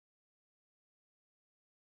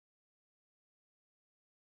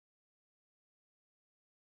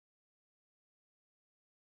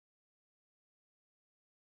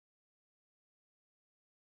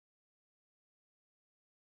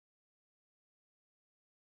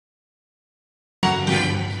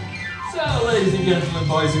gentlemen,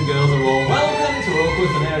 boys and girls, a warm welcome to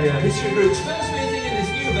Oakworth and Area History Group's first meeting in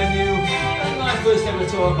this new venue and my first ever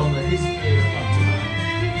talk on the history of pantomime.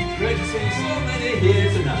 It's great to see so many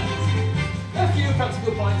here tonight. A few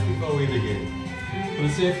practical points before we begin. For the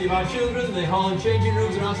safety of our children, the hall and changing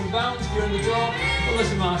rooms are out of bounds during the talk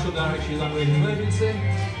unless a marshal directs you that way in emergency.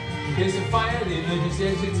 In case of fire, the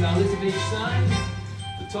emergency exits are lit at each side.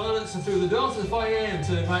 The toilets are through the door to the foyer and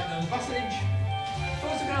turn right down the passage.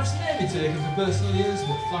 Photographs may be taken for personal use,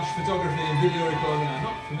 but flash photography and video recording are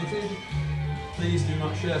not permitted. Please do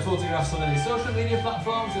not share photographs on any social media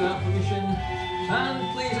platforms without permission, and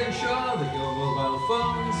please ensure that your mobile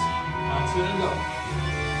phones are turned off.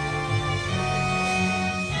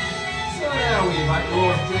 So now we invite you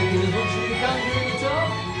all to take in as much as you can during the talk,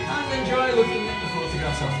 and enjoy looking at the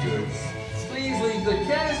photographs afterwards. Please leave the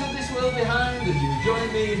cares of this world behind as you join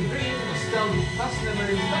me in bringing nostalgic past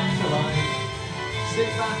memories back to life. Sit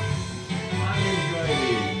back and enjoy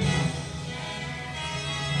these.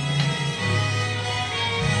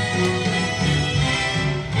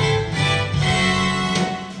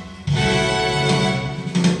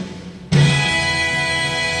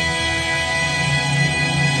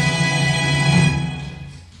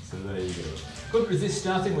 So there you go. Couldn't resist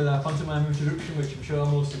starting with our pantomime introduction, which I'm sure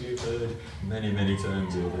most of you have heard many, many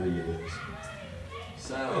times over the years.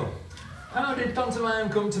 So, how did pantomime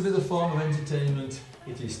come to be the form of entertainment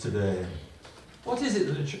it is today? What is it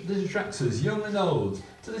that attracts us, young and old,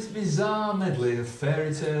 to this bizarre medley of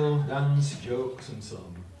fairy tale, dance, jokes and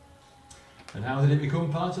song? And how did it become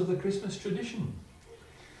part of the Christmas tradition?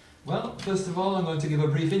 Well, first of all, I'm going to give a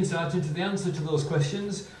brief insight into the answer to those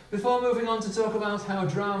questions before moving on to talk about how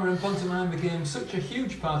drama and pantomime became such a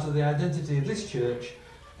huge part of the identity of this church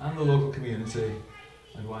and the local community,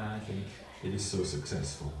 and why I think it is so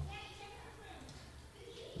successful.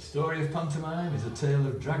 The story of pantomime is a tale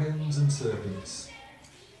of dragons and serpents.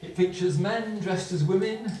 It features men dressed as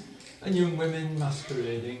women and young women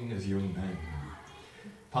masquerading as young men.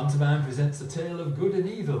 Pantomime presents a tale of good and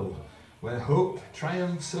evil, where hope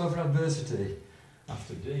triumphs over adversity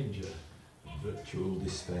after danger and virtual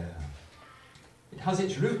despair. It has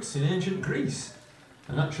its roots in ancient Greece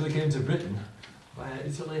and actually came to Britain via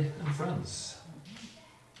Italy and France.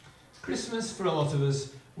 Christmas, for a lot of us,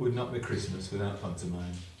 would not be Christmas without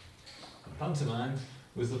pantomime. And pantomime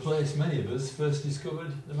was the place many of us first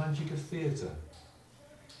discovered the magic of theatre.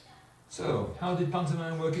 So, how did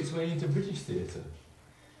pantomime work its way into British theatre?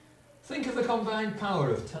 Think of the combined power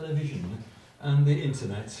of television and the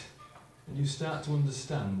internet, and you start to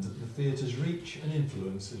understand the theatre's reach and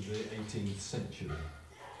influence of the 18th century.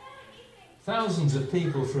 Thousands of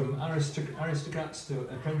people, from aristocrats to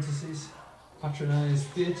apprentices, patronised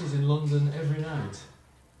theatres in London every night.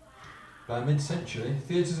 By mid-century,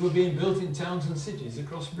 theatres were being built in towns and cities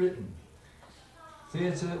across Britain.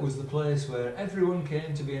 Theatre was the place where everyone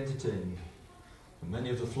came to be entertained, and many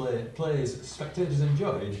of the plays spectators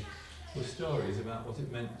enjoyed were stories about what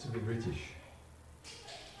it meant to be British.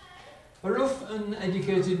 A rough,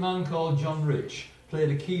 uneducated man called John Rich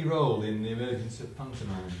played a key role in the emergence of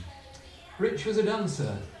pantomime. Rich was a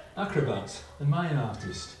dancer, acrobat and mime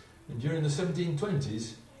artist, and during the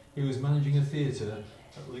 1720s he was managing a theatre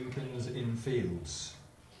at Lincoln's Inn Fields.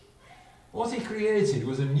 What he created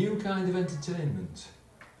was a new kind of entertainment.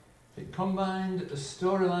 It combined a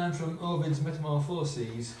storyline from Ovid's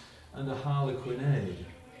Metamorphoses and a harlequinade.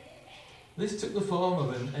 This took the form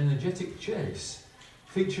of an energetic chase,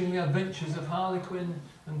 featuring the adventures of Harlequin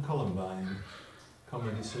and Columbine,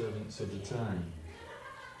 comedy servants of the time.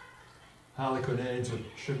 Harlequinades were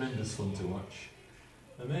tremendous fun to watch.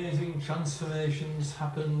 Amazing transformations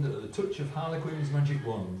happened at the touch of Harlequin's magic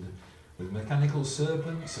wand, with mechanical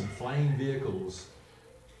serpents and flying vehicles.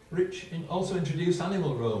 Rich also introduced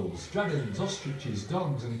animal roles: dragons, ostriches,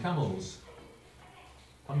 dogs and camels.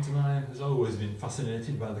 Pantomime has always been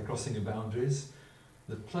fascinated by the crossing of boundaries,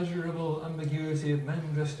 the pleasurable ambiguity of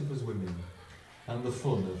men dressed up as women, and the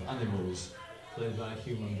fun of animals played by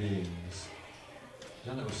human beings.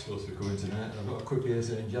 Janet was supposed to be coming tonight, and I've got a quip here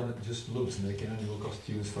saying Janet just loves making animal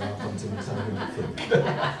costumes for our pantomime.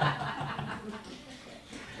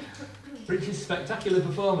 Rich's spectacular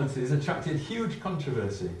performances attracted huge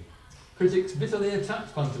controversy. Critics bitterly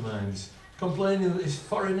attacked pantomimes, complaining that this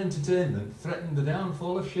foreign entertainment threatened the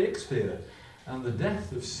downfall of Shakespeare and the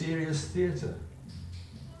death of serious theatre.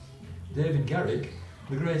 David Garrick,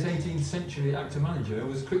 the great 18th century actor-manager,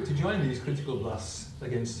 was quick to join these critical blasts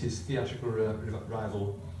against his theatrical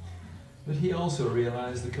rival, but he also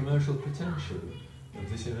realised the commercial potential of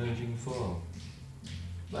this emerging form.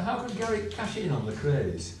 But how could Garrick cash in on the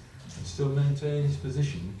craze and still maintain his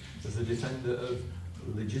position as the defender of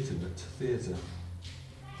legitimate theatre?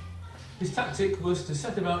 His tactic was to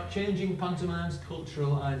set about changing pantomime's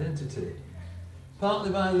cultural identity,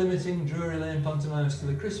 partly by limiting Drury Lane pantomimes to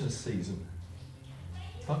the Christmas season.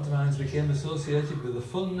 Pantomimes became associated with the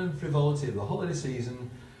fun and frivolity of the holiday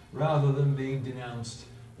season rather than being denounced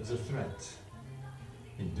as a threat.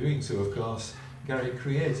 In doing so, of course, Gary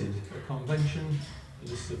created a convention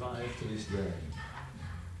that has survived to this day.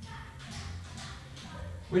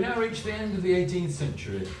 We now reach the end of the 18th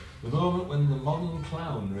century, the moment when the modern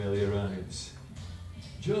clown really arrives.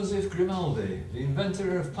 Joseph Grimaldi, the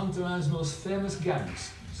inventor of pantomime's most famous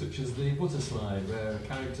gags, such as the butter slide where a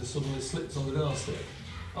character suddenly slips on the doorstep,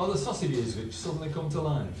 or the sausages which suddenly come to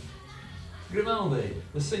life. Grimaldi,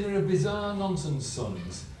 the singer of bizarre nonsense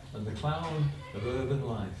songs, and the clown of urban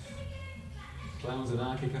life. Clown's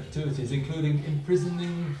anarchic activities including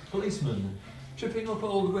imprisoning policemen, tripping up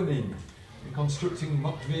old women, and constructing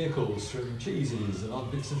mock vehicles from cheeses and odd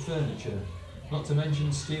bits of furniture, not to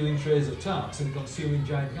mention stealing trays of tarts and consuming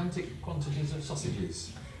gigantic quantities of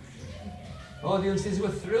sausages. Audiences were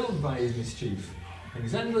thrilled by his mischief and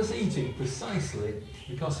his endless eating precisely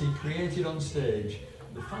because he created on stage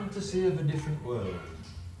the fantasy of a different world.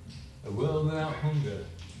 A world without hunger,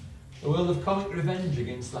 a world of comic revenge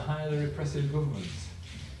against the highly repressive government.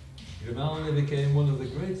 Grimaldi became one of the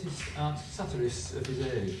greatest art satirists of his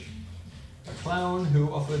age, a clown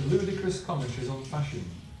who offered ludicrous commentaries on fashion,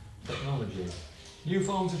 technology, new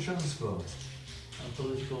forms of transport, and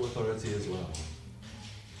political authority as well.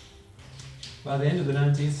 By the end of the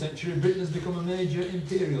 19th century, Britain has become a major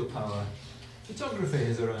imperial power. Photography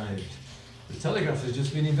has arrived, the telegraph has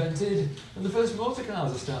just been invented, and the first motor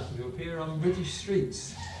cars are starting to appear on British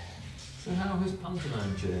streets. So how has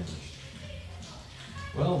pantomime changed?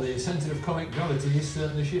 Well, the centre of comic gravity is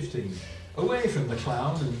certainly shifting, away from the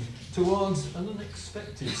clown and towards an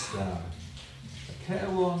unexpected star, a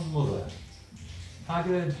careworn mother,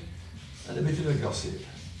 haggard and a bit of a gossip,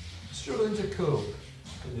 struggling to cope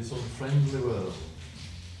in this unfriendly world.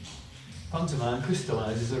 Pantomime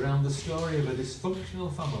crystallises around the story of a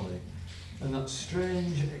dysfunctional family and that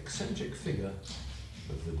strange, eccentric figure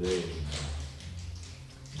of the Dame.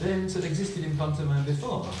 Dames had existed in pantomime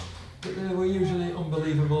before, but they were usually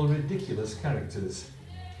unbelievable, ridiculous characters.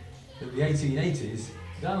 In the 1880s,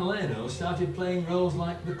 Dan Leno started playing roles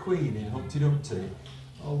like the Queen in Humpty Dumpty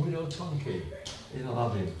or Widow Tonky in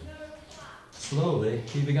Aladdin. Slowly,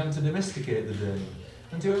 he began to domesticate the Dame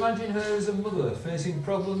and to imagine her as a mother facing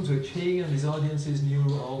problems which he and his audiences knew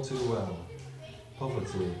all too well: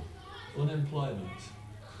 poverty, unemployment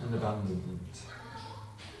and abandonment.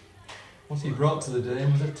 What he brought to the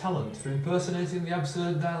Dame was a talent for impersonating the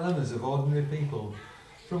absurd dilemmas of ordinary people,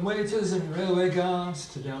 from waiters and railway guards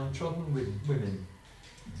to downtrodden women.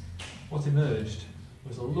 What emerged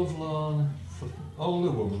was a lovelorn,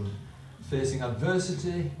 older woman facing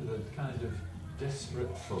adversity with a kind of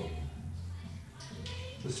desperate fun.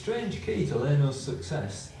 The strange key to Leno's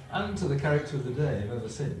success, and to the character of the Dame ever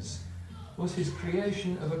since, was his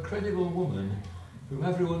creation of a credible woman whom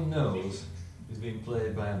everyone knows is being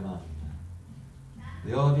played by a man.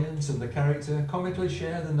 The audience and the character comically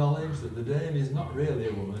share the knowledge that the Dame is not really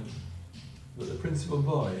a woman, that the principal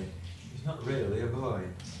boy is not really a boy.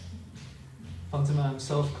 Pantomime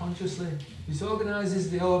self-consciously disorganises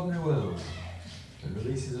the ordinary world and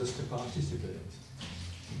releases us to participate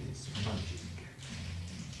in its magic.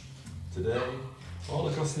 Today, all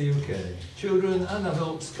across the UK, children and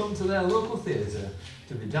adults come to their local theatre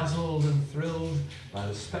to be dazzled and thrilled by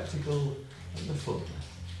the spectacle and the fun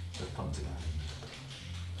of pantomime.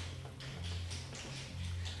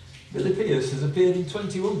 Billy Pearce has appeared in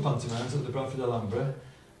 21 pantomimes at the Bradford Alhambra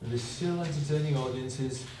and is still entertaining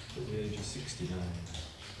audiences at the age of 69.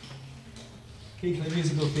 Keighley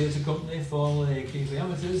Musical Theatre Company, formerly Keighley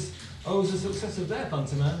Amateurs, owes the success of their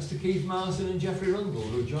pantomimes to Keith Marsden and Geoffrey Rundle,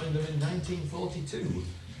 who joined them in 1942.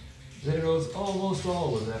 They wrote almost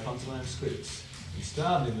all of their pantomime scripts and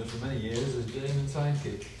starred in them for many years as Dame and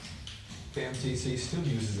Sidekick. KMTC still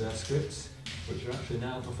uses their scripts, which are actually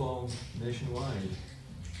now performed nationwide.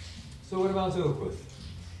 So what about Oakworth?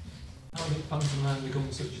 How did pantomime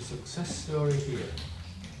become such a success story here?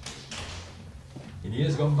 In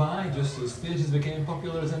years gone by, just as theatres became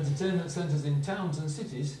popular as entertainment centres in towns and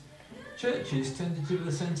cities, churches tended to be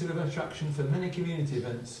the centre of attraction for many community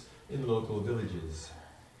events in local villages.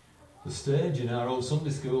 The stage in our old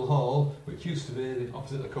Sunday school hall, which used to be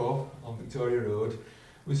opposite the Co-op on Victoria Road,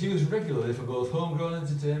 was used regularly for both homegrown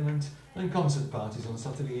entertainment and concert parties on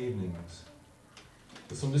Saturday evenings.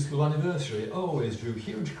 The Sunday school anniversary always drew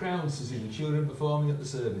huge crowds to see the children performing at the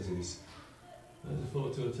services. There's a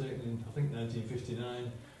photo taken in, I think,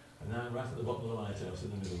 1959, and I'm right at the bottom of the lighthouse in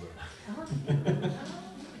the middle there.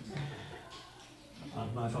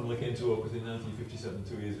 And my family came to Oakworth in 1957,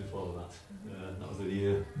 2 years before that. That was the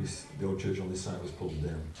year the old church on this site was pulled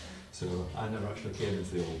down. So I never actually came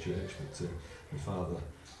into the old church, but my father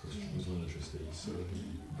was one of the trustees, so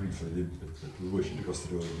briefly did, but we worshipped across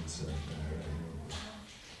the road.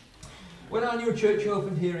 When our new church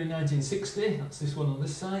opened here in 1960, that's this one on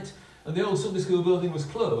this site, and the old Sunday school building was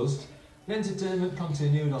closed, the entertainment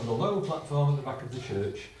continued on the low platform at the back of the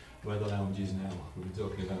church, where the lounge is now. We'll be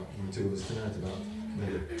talking about, the two of us tonight, about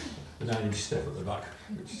the 9-inch step at the back,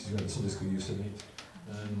 which is where the Sunday school used to meet.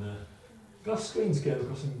 And glass screens came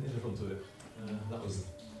across in the front of it. That was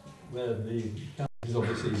where the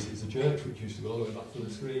obviously is the church, which used to go all the way back to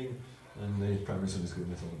the screen, and the primary Sunday school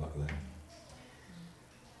met on the back there.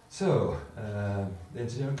 So, the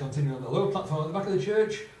entertainment continued on the lower platform at the back of the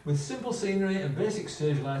church, with simple scenery and basic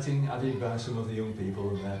stage lighting added by some of the young people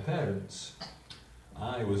and their parents.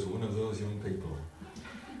 I was one of those young people.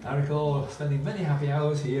 I recall spending many happy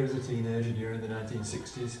hours here as a teenager during the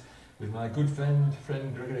 1960s with my good friend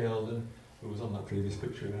Gregory Alden, who was on that previous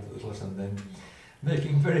picture at the left hand end,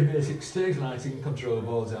 making very basic stage lighting control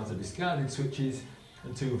boards out of discarded switches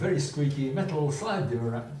and 2 very squeaky metal slide dimmer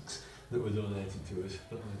racks that were donated to us.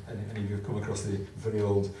 Any of you have come across the very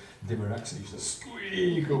old dimmer racks that used to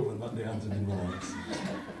squeak up and back down to dimmer lights?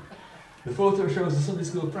 The photo shows the Sunday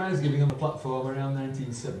school prize giving on the platform around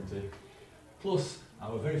 1970, plus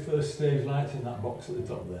our very first stage lights in that box at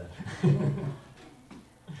the top there.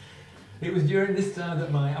 It was during this time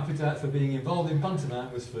that my appetite for being involved in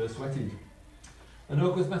pantomime was first whetted. An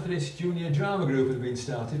Oakworth Methodist junior drama group had been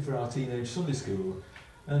started for our teenage Sunday school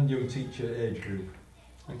and young teacher age group.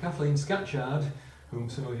 And Kathleen Scatchard, whom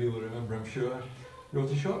some of you will remember I'm sure,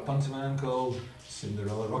 wrote a short pantomime called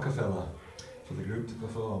Cinderella Rockefeller for the group to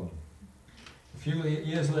perform. A few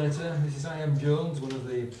years later, Mrs. I.M. Jones, one of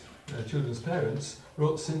the children's parents,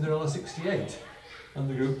 wrote Cinderella 68, and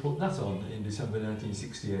the group put that on in December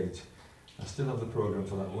 1968. I still have the programme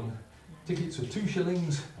for that one. Tickets were 2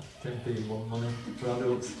 shillings, 10p in one money for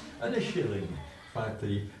adults, and a shilling,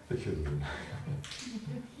 5p for children.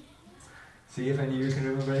 See if any of you can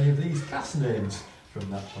remember any of these cast names from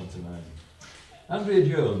that pantomime. Andrea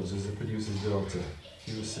Jones was the producer's daughter.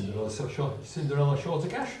 She was Cinderella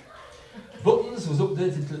Shortercash. Buttons was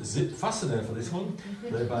updated to Zip Fastener for this one,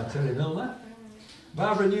 played by Terry Milner.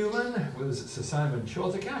 Barbara Newman was Sir Simon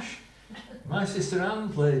Shortercash. My sister Anne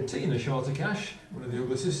played Tina Shortercash, one of the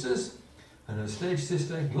Ugly Sisters, and her stage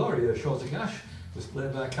sister Gloria Shortercash was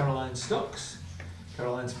played by Caroline Stocks.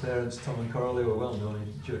 Caroline's parents, Tom and Coralie, were well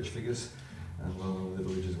known church figures and well known in the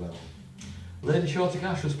village as well. Lady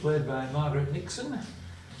Shortercash was played by Margaret Nixon,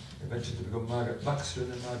 eventually to become Margaret Baxter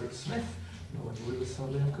and then Margaret Smith, not when you were with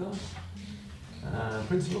sadly of course.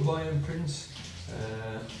 Principal Boy and Prince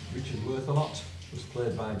Richard Worthalot was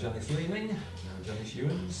played by Janice Leeming, now Janice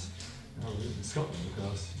Ewens. Now we live in Scotland of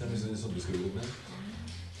course, Janice was in Sunday school with me.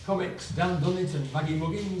 Comics, Dan Dunnett and Maggie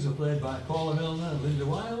Muggins were played by Paula Milner and Linda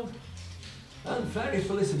Wilde. And Fairy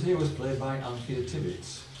Felicity was played by Anthea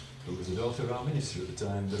Tibbets, who was the daughter of our minister at the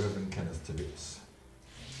time, the Reverend Kenneth Tibbets.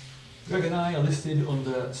 Greg and I are listed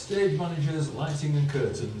under stage managers, lighting and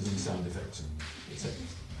curtains and sound effects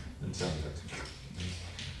and sound effects.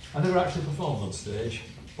 I never actually performed on stage,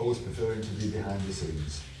 always preferring to be behind the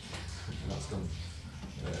scenes. And that's done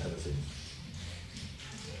ever since.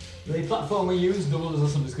 The platform we used doubled as a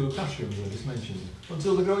Sunday school classroom, as I just mentioned,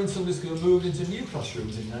 until the growing Sunday school moved into new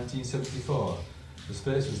classrooms in 1974. The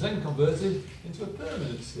space was then converted into a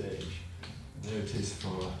permanent stage. And there it is for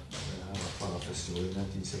our Flower Festival in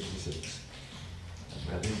 1976.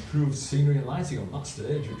 We had improved scenery and lighting on that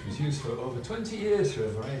stage, which was used for over 20 years for a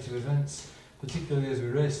variety of events, particularly as we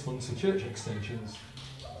raised funds for church extensions.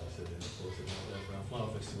 As I said, for our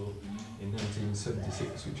Flower Festival in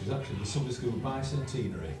 1976, which was actually the Sunday School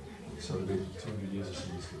bicentenary. It celebrated 200 years of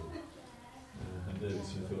Sunday School. And David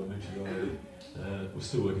Smith, who I mentioned already, was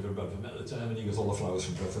still working for Bradford Met at the time, and he got all the flowers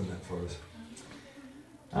from Bradford Met for us.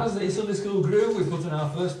 As the Sunday School grew, we put on our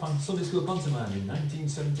first Sunday School pantomime in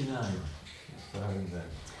 1979.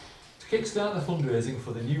 To kickstart the fundraising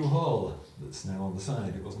for the new hall that's now on the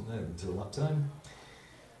side. It wasn't there until that time.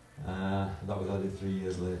 That was added 3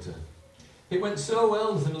 years later. It went so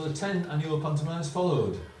well that another 10 annual pantomimes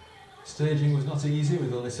followed. Staging was not easy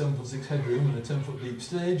with only 7'6" headroom and a 10-foot deep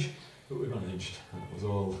stage, but we managed, and it was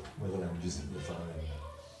all where the lounges at the far end.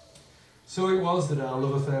 So it was that our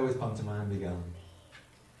love affair with pantomime began.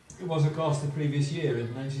 It was of course the previous year,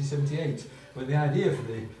 in 1978, when the idea for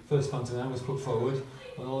the first pantomime was put forward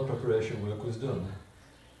and all the preparation work was done.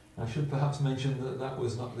 I should perhaps mention that that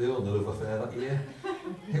was not the only love affair that year.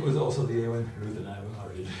 It was also the year when Ruth and I were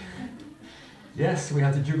married. Yes, we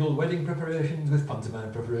had to juggle wedding preparations with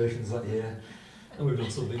pantomime preparations that year, and we've done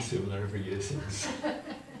something similar every year since.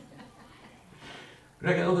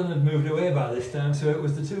 Greg Eldon had moved away by this time, so it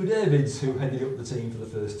was the two Davids who headed up the team for the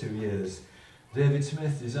first 2 years. David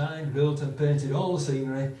Smith designed, built and painted all the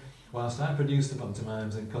scenery, whilst I produced the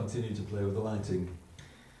pantomimes and continued to play with the lighting.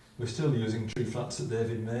 We're still using tree flats that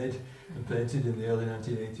David made and painted in the early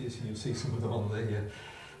 1980s, and you'll see some of them on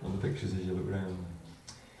the pictures as you look round.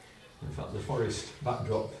 In fact, the forest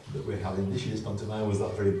backdrop that we had in this year's pantomime was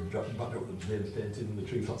that very backdrop that David painted, and the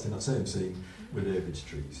tree flats in that same scene were David's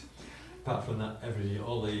trees. Apart from that,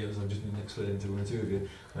 all the years, I've just been explaining to one or two of you,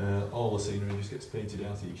 all the scenery just gets painted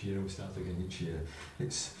out each year and we start again each year.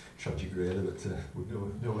 It's tragic really, but we've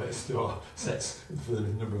nowhere to store sets for the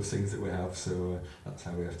number of scenes that we have, so that's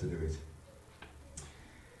how we have to do it.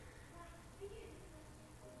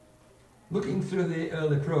 Looking through the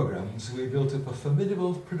early programmes, we built up a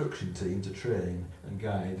formidable production team to train and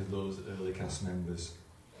guide those early cast members.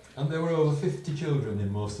 And there were over 50 children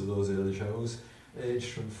in most of those early shows,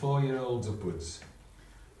 aged from 4-year-olds upwards.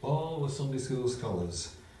 All were Sunday school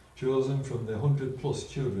scholars, chosen from the 100+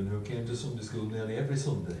 children who came to Sunday school nearly every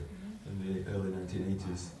Sunday in the early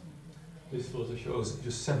 1980s. This photo shows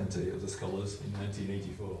just 70 of the scholars in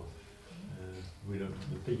 1984.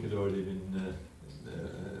 The peak had already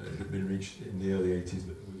been reached in the early 80s,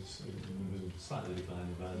 but it was slightly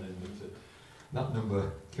declining by then. But that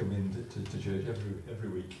number came in to church every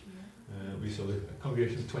week. We saw a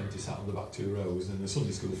congregation of 20 sat on the back 2 rows, and the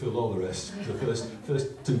Sunday school filled all the rest. The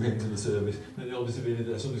first 2 hymns in the service, then they all disappeared into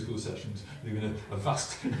their Sunday school sessions, leaving a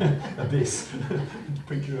vast abyss.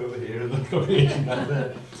 Preacher over here and the congregation back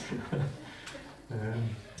there.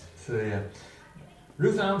 So yeah.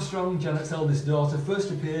 Ruth Armstrong, Janet's eldest daughter, first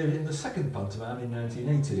appeared in the second pantomime in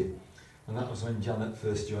 1980, and that was when Janet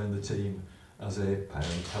first joined the team as a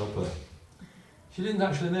parent helper. She didn't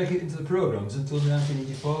actually make it into the programmes until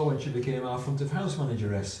 1984 when she became our front of house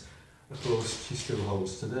manageress, a post she still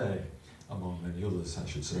holds today, among many others, I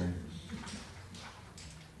should say.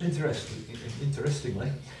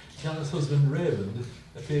 Interestingly, Janet's husband Raymond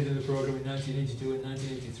appeared in the programme in 1982 and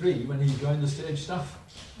 1983 when he joined the stage staff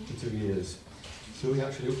for 2 years. So he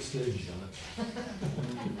actually upstaged Janet.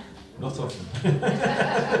 Not often.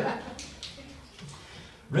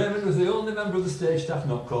 Raymond was the only member of the stage staff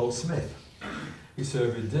not called Smith. He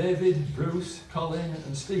served with David, Bruce, Colin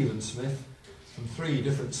and Stephen Smith from 3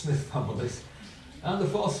 different Smith families. And the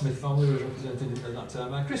 4th Smith family was represented at that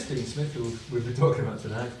time by Christine Smith, who we've been talking about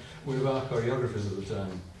tonight, one of our choreographers at the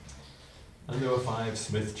time. And there were 5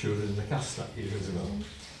 Smith children in the cast that year as well.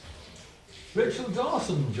 Rachel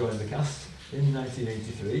Dawson joined the cast in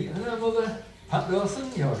 1983, and her mother, Pat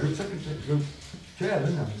Dawson, your group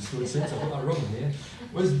chairman, I'm just going to say, I've got that wrong here,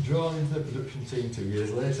 was drawn into the production team 2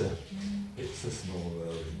 years later. It's a small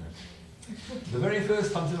world, isn't it? The very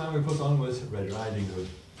first pantomime we put on was Red Riding Hood.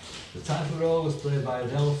 The title role was played by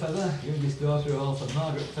Adele Feather, youngest daughter of author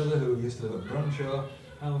Margaret Feather, who used to live at Bronshaw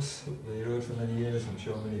House up the road for many years. I'm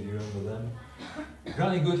sure many of you remember them.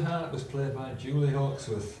 Granny Goodhart was played by Julie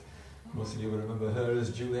Hawksworth. Most of you will remember her as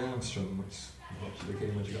Julie Armstrong, which is what she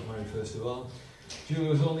became when she got married first of all. Julie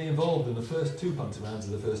was only involved in the first 2 pantomimes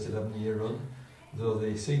of the first 11-year run, though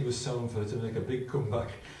the seed was sown for her to make a big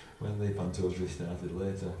comeback when the pantos restarted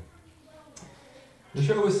later. The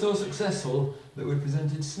show was so successful that we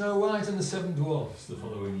presented Snow White and the 7 Dwarfs the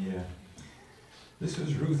following year. This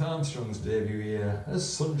was Ruth Armstrong's debut year as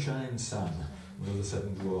Sunshine Sam, one of the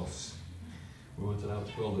 7 Dwarfs. We weren't allowed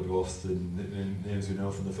to call the dwarfs the names we know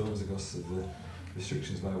from the films because of the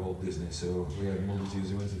restrictions by Walt Disney, so we had Monday,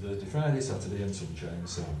 Tuesday, Wednesday, Thursday, Friday, Saturday and Sunshine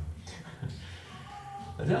Sam.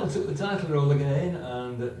 Adele took the title role again,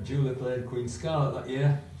 and Julie played Queen Scarlet that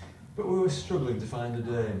year, but we were struggling to find a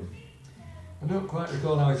dame. I don't quite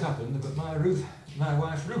recall how it happened, but my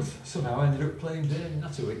wife Ruth somehow ended up playing Dame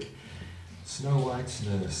Natterwick, Snow White's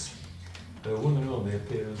nurse, her one and only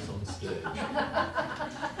appearance on stage.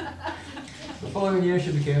 The following year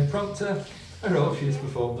she became prompter, a role she has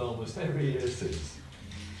performed almost every year since.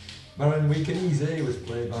 Baron Weekenese was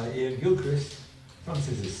played by Ian Gilchrist,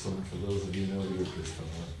 Francis's son, for those of you who know the Gilchrist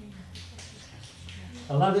family.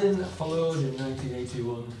 Aladdin followed in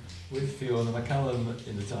 1981 with Fiona McCallum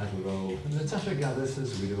in the title role, and Natasha Gaddis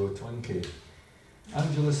as Widow Twankey.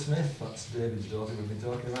 Angela Smith, that's David's daughter we've been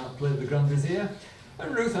talking about, played the Grand Vizier,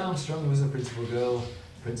 and Ruth Armstrong was the principal girl,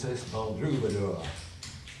 Princess Baldrubador.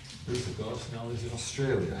 Ruth, of course, now lives in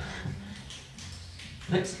Australia.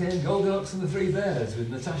 Next came Goldilocks and the Three Bears, with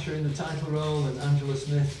Natasha in the title role and Angela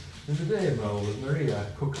Smith in the dame role as Maria,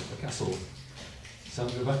 cook at the castle.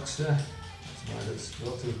 Sandra Baxter, Margaret's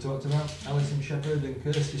daughter we've talked about. Alison Shepherd and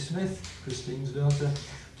Kirsty Smith, Christine's daughter,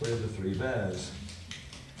 played the Three Bears.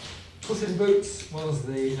 Puss in Boots was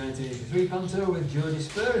the 1983 panto with Jodie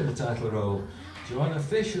Spur in the title role, Joanna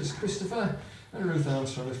Fish as Christopher, and Ruth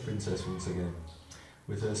Armstrong as Princess once again,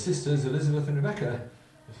 with her sisters Elizabeth and Rebecca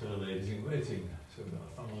as her ladies in waiting. So we've got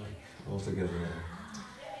a family all together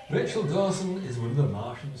there. Rachel Dawson is one of the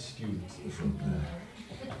Martian students at the front there.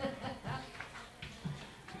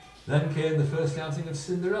 Then came the first outing of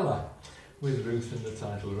Cinderella, with Ruth in the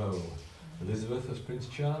title role, Elizabeth as Prince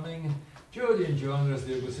Charming, Jodie and Joanna as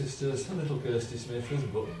the Ugly Sisters, and little Kirsty Smith as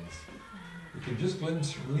Buttons. You can just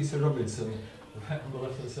glimpse Lisa Robinson right on the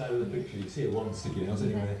left-hand side of the picture. You see her once sticking out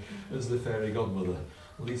anyway, as the fairy godmother.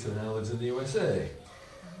 Lisa now lives in the USA,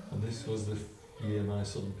 and this was the year my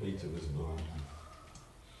son Peter was born.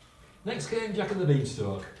 Next came Jack and the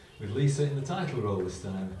Beanstalk, with Lisa in the title role this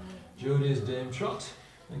time, Jodie as Dame Trot,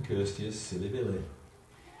 and Kirsty as Silly Billy.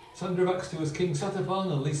 Sandra Baxter was King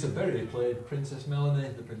Satapon, and Lisa Berry played Princess Melanie,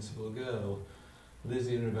 the principal girl.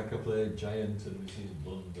 Lizzie and Rebecca played Giant and Mrs.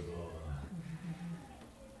 Blunderbore.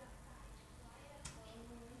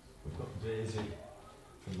 We've got Daisy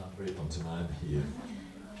from that very pantomime here.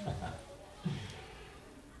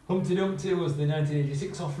 Humpty Dumpty was the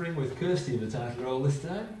 1986 offering with Kirsty in the title role this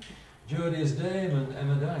time, Jodie as Dame and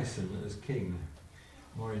Emma Dyson as King.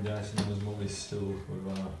 Maureen Dyson as Mum is still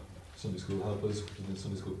one of our Sunday school helpers. She's been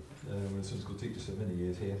Sunday school, a Sunday school teacher for many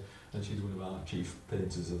years here, and she's one of our chief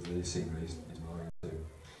painters of the scenery, is Maureen too.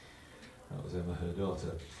 That was Emma, her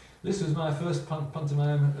daughter. This was my first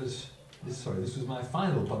pantomime as, this was my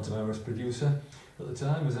final pantomime as producer at the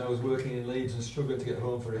time, as I was working in Leeds and struggling to get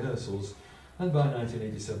home for rehearsals, and by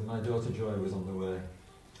 1987 my daughter Joy was on the way.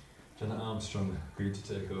 Janet Armstrong agreed to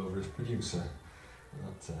take over as producer at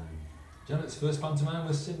that time. Janet's first pantomime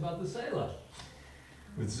was Sinbad the Sailor,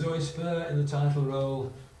 with Zoe Spur in the title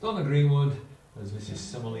role, Donna Greenwood as Mrs.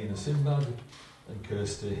 Semolina Sinbad, and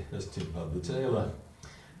Kirsty as Tinbad the Tailor.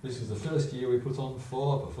 This was the first year we put on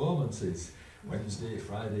 4 performances, Wednesday,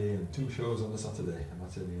 Friday, and 2 shows on the Saturday, a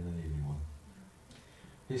matinee and an evening one.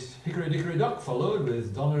 Hickory Dickory Dock followed,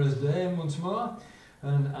 with Donna as Dame once more,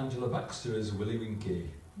 and Angela Baxter as Willy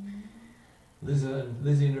Winky.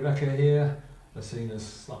 Lizzie and Rebecca here are seen as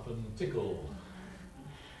Slap and Tickle.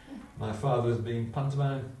 My father had been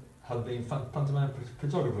pantomime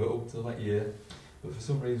photographer up to that year, but for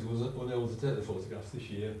some reason was unable to take the photographs this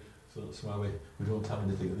year, so that's why we don't have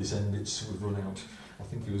anything at this end. We've run out. I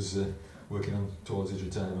think he was working on towards his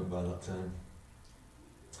retirement by that time.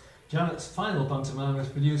 Janet's final pantomime as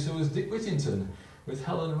producer was Dick Whittington, with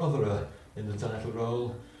Helen Rotherer in the title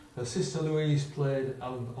role. Her sister Louise played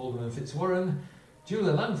Alderman Fitzwarren,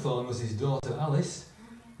 Julia Langthorne was his daughter Alice,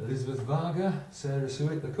 Elizabeth Varga, Sarah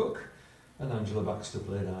Suet the cook, and Angela Baxter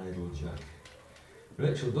played Idle Jack.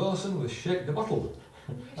 Rachel Dawson was Shake the Bottle,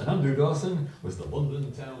 and Andrew Dawson was the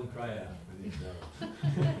London Town Crier with his bell.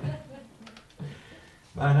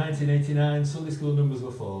 By 1989, Sunday school numbers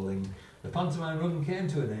were falling. The pantomime run came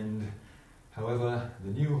to an end. However,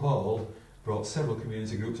 the new hall brought several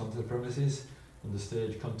community groups onto the premises, and the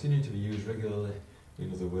stage continued to be used regularly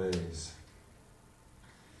in other ways.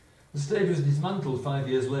 The stage was dismantled 5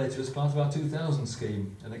 years later as part of our 2000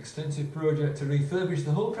 scheme, an extensive project to refurbish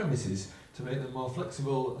the whole premises to make them more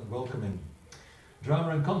flexible and welcoming.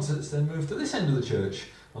 Drama and concerts then moved to this end of the church,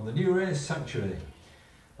 on the new raised sanctuary.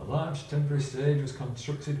 A large temporary stage was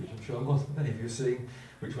constructed, which I'm sure many of you have seen,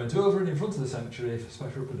 which went over and in front of the sanctuary for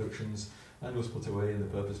special productions, and was put away in the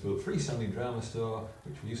purpose-built freestanding drama store,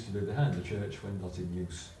 which used to be behind the church when not in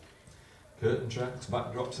use. Curtain tracks,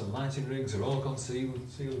 backdrops and lighting rigs are all sealed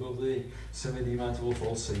above the semi-demountable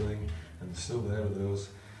false ceiling, and still there are those,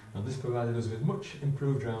 and this provided us with much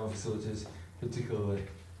improved drama facilities, particularly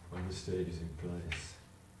when the stage is in place.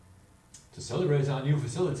 To celebrate our new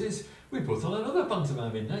facilities, we put on another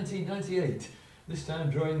pantomime in 1998, this time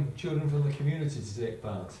drawing children from the community to take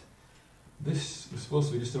part. This was supposed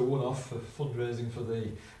to be just a one-off for fundraising for the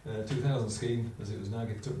 2000 scheme, as it was now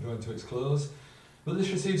drawing to its close. But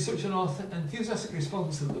this received such an enthusiastic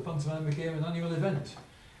response that the pantomime became an annual event,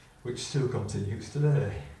 which still continues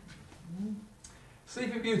today.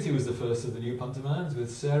 Sleeping Beauty was the first of the new pantomimes,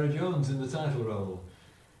 with Sarah Jones in the title role.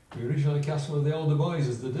 We originally cast one of the older boys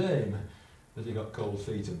as the dame, but he got cold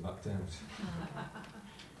feet and backed out.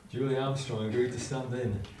 Julie Armstrong agreed to stand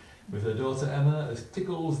in, with her daughter Emma as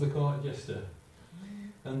Tickles the court jester,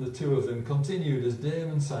 and the two of them continued as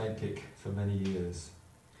dame and sidekick for many years.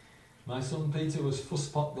 My son Peter was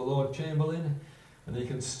Fusspot the Lord Chamberlain, and he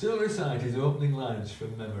can still recite his opening lines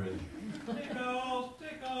from memory. Tickles,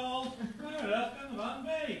 Tickles, where else can the man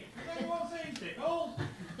be? Has anyone seen Tickles?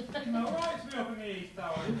 No right to be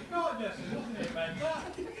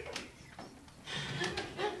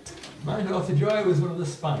My daughter Joy was one of the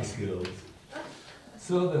Spice Girls,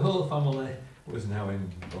 so the whole family was now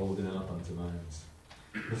involved in our pantomimes.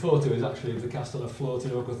 The photo is actually of the cast on a float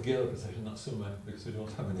in Oakworth Gala procession that summer, because we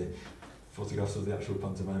don't have any photographs of the actual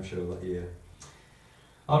pantomime show that year.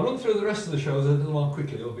 I'll run through the rest of the shows a little more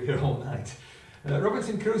quickly, I'll be here all night.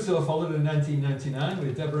 Robinson Crusoe followed in 1999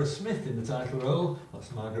 with Deborah Smith in the title role,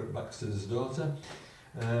 that's Margaret Baxter's daughter.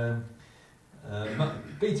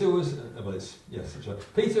 Peter was,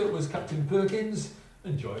 Peter was Captain Perkins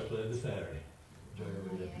and Joy played the fairy.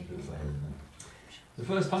 The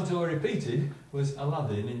first panto repeated was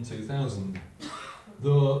Aladdin in 2000,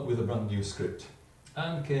 though with a brand new script.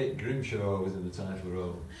 And Kate Grimshaw was in the title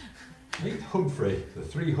role. Meet Humphrey, the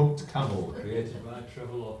three-humped camel, created by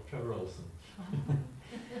Trevor Olsen.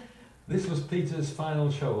 This was Peter's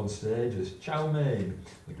final show on stage as Chow Mein,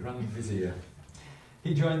 the Grand Vizier.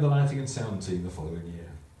 He joined the lighting and sound team the following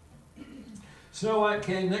year. Snow White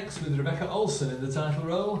came next with Rebecca Olsen in the title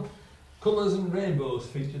role. Colours and Rainbows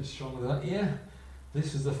featured strongly that year.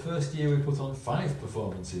 This was the first year we put on 5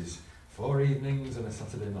 performances, 4 evenings and a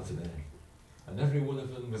Saturday matinee. And every one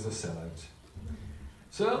of them was a sellout.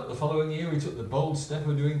 So, the following year we took the bold step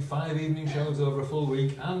of doing 5 evening shows over a full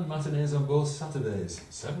week and matinees on both Saturdays,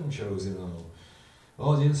 7 shows in all.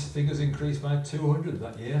 Audience figures increased by 200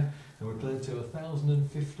 that year, and we played to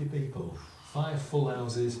 1,050 people, 5 full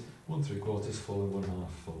houses, 1 3/4 full and 1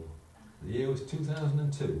 half full. The year was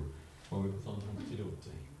 2002, when we put on Humpty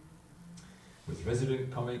Dumpty, with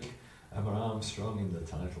resident comic Emma Armstrong in the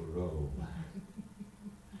title role.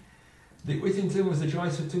 Dick Whittington was the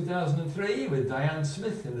choice for 2003 with Diane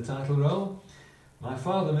Smith in the title role. My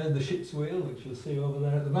father made the ship's wheel, which you'll see over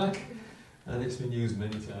there at the back, and it's been used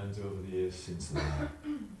many times over the years since then.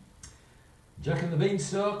 Jack and the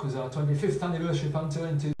Beanstalk was our 25th anniversary panto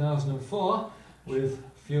in 2004 with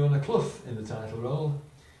Fiona Clough in the title role.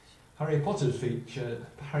 Harry Potter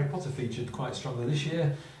featured quite strongly this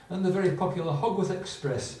year, and the very popular Oakworth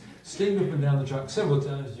Express steamed up and down the track several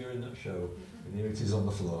times during that show. And here it is on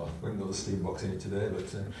the floor. We haven't got the steam box in it today, but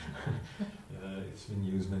it's been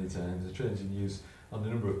used many times. The train's been used on a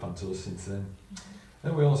number of pantos since then.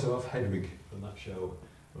 And we also have Hedwig from that show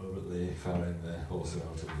over at the far end there, also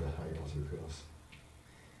out of the Harry Potter, of course.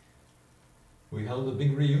 We held a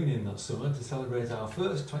big reunion that summer to celebrate our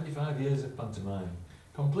first 25 years of pantomime,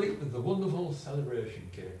 complete with the wonderful celebration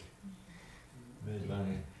cake made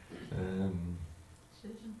by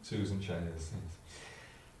Susan Chires. Yes.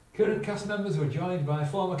 Current cast members were joined by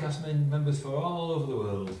former cast members from all over the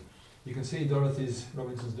world. You can see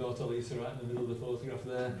Robinson's daughter Lisa right in the middle of the photograph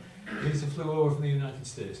there. Lisa flew over from the United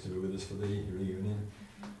States to be with us for the reunion.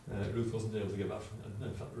 Ruth wasn't able to get back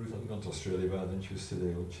in fact Ruth hadn't gone to Australia by then, she was still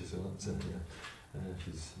ill, so that's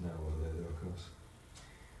she's now over there of course.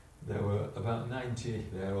 There were about 90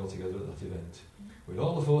 there altogether at that event, with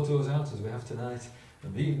all the photos out as we have tonight,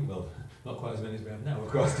 and even, well, not quite as many as we have now of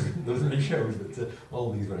course, because there wasn't any shows, but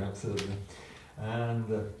all these were out certainly. And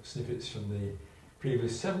snippets from the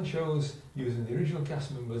previous 7 shows using the original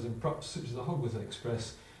cast members, and props such as the Oakworth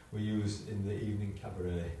Express were used in the evening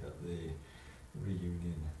cabaret at the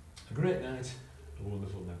reunion. A great night,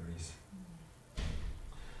 wonderful memories.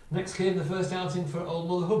 Next came the first outing for Old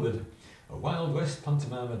Mother Hubbard, a Wild West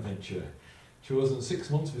pantomime adventure, chosen 6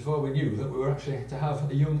 months before we knew that we were actually to have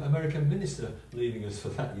a young American minister leading us for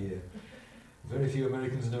that year. Very few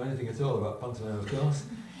Americans know anything at all about pantomime, of course,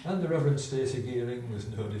 and the Reverend Stacey Gearing was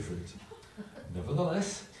no different.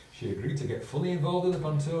 Nevertheless, she agreed to get fully involved in the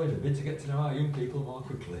panto in a bid to get to know our young people more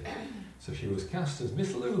quickly. So she was cast as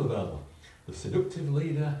Miss Lulabelle, the seductive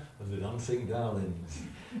leader of the Dancing Darlings,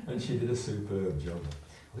 and she did a superb job.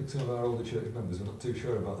 I think some of our older church members were not too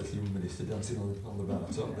sure about this young minister dancing on the bar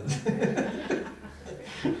top, but it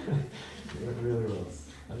went really well.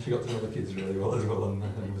 And she got to know the kids really well as well, and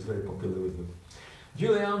was very popular with them.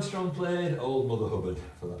 Julie Armstrong played Old Mother Hubbard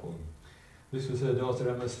for that one. This was her daughter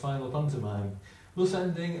Emma's final pantomime, thus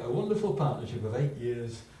ending a wonderful partnership of 8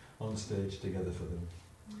 years on stage together for them.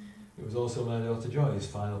 It was also my daughter Joy's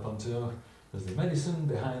final panto as the medicine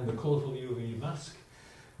behind the colourful UV mask,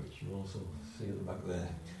 which you also see at the back there.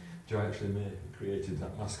 Joy actually created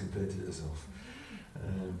that mask and painted it herself.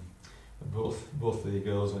 Both the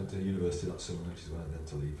girls went to university that summer, which is why they had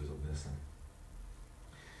to leave us obviously.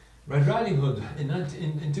 Red Riding Hood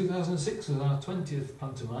in 2006 was our 20th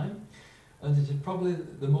pantomime, and it is probably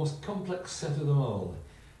the most complex set of them all,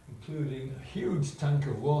 including a huge tank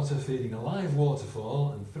of water feeding a live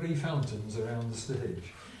waterfall and 3 fountains around the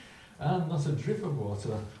stage. And not a drip of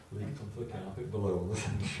water leaked onto the carpet below on the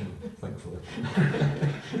show, thankfully.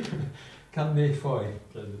 Candy Foy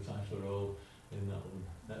played the title role in that one.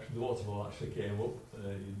 The waterfall actually came up,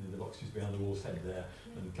 the box just behind the wolf's head there,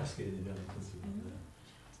 and cascaded down into there.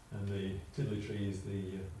 And the tiddly tree is the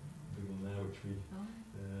big one there, which we...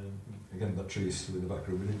 again, that tree is still in the back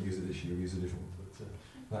room. We didn't use it this year, we used a different one,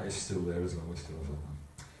 but that is still there as well. We still have that one.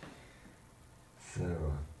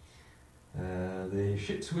 So, the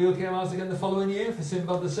Ship's Wheel came out again the following year for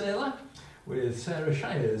Sinbad the Sailor, with Sarah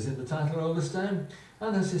Shires in the title role this time,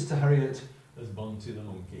 and her sister Harriet as Bonty the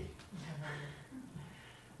Monkey.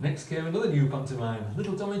 Next came another new pantomime,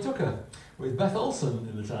 Little Tommy Tucker, with Beth Olson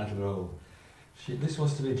in the title role. This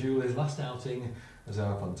was to be Julie's last outing as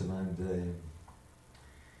our pantomime dame.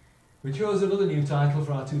 We chose another new title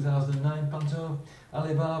for our 2009 panto,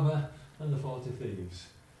 Alibaba and the 40 Thieves.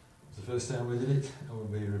 It's the first time we did it, and we'll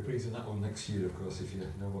be reprising that one next year, of course, if you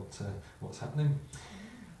know what's happening.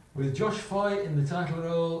 With Josh Foy in the title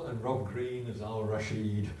role and Rob Green as Al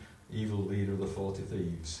Rashid, evil leader of the 40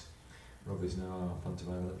 Thieves. Rob is now our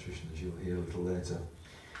pantomime electrician, as you'll hear a little later.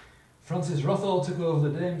 Francis Rothall took over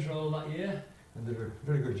the dame's role that year, and did a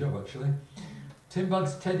very good job actually.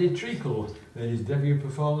 Timbag's Teddy Treacle made his debut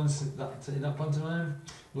performance in that pantomime.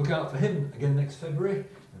 Look out for him again next February,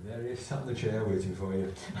 and there he is sat in the chair waiting for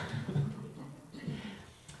you.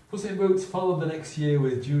 Puss in Boots followed the next year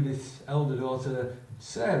with Judith's elder daughter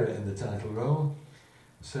Sarah in the title role.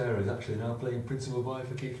 Sarah is actually now playing Principal Boy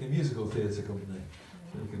for Keighley Musical Theatre Company.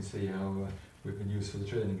 So you can see how we've been used for the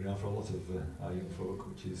training ground for a lot of our young folk,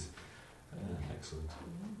 which is excellent.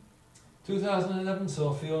 2011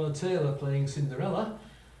 saw Fiona Taylor playing Cinderella,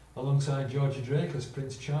 alongside Georgia Drake as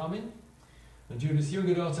Prince Charming, and Judith's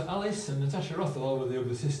younger daughter Alice and Natasha Rothall were the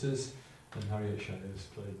other sisters, and Harriet Shires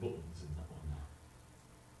played Buttons in that one.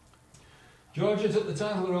 Georgia took the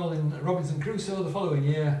title role in Robinson Crusoe the following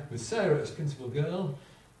year, with Sarah as principal girl,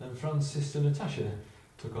 and Fran's sister Natasha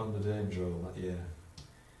took on the dame's role that year.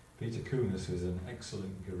 Peter Kounis was an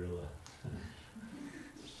excellent gorilla.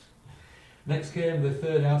 Next came the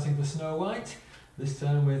third outing for Snow White, this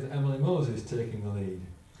time with Emily Moses taking the lead.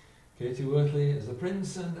 Katie Wortley as the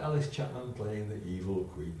prince and Alice Chapman playing the evil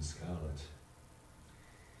Queen Scarlet.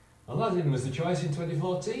 Aladdin was the choice in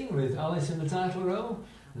 2014 with Alice in the title role,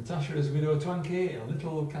 Natasha as Widow Twankey and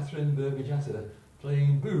little Catherine Burbage-Atta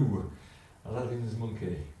playing Boo, Aladdin's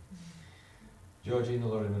monkey. Georgina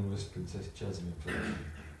Lorriman was Princess Jasmine playing.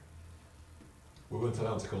 We weren't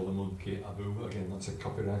allowed to call the monkey Abu, but again that's a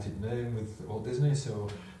copyrighted name with Walt Disney, so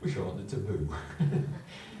we shortened it to Boo.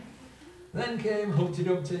 Then came Humpty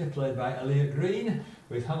Dumpty, played by Elliot Green,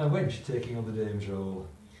 with Hannah Wedge taking on the dame's role.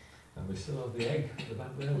 And we still have the egg at the back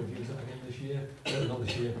there. We've used that again this year. Not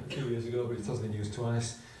this year, a few years ago, but it has been used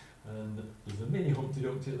twice. And there's the mini Humpty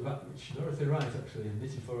Dumpty at the back, which Dorothy Wright actually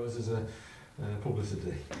knitted for us as a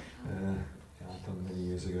publicity icon many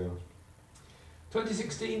years ago.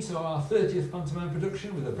 2016 saw our 30th pantomime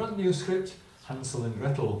production with a brand new script, Hansel and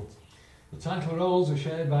Gretel. The title roles were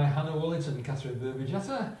shared by Hannah Woolett and Catherine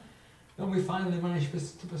Burbage-Atta, and we finally managed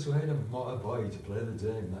to persuade a boy to play the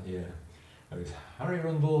dame that year. It was Harry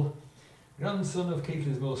Rundle, grandson of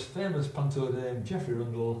Keighley's most famous panto dame, Geoffrey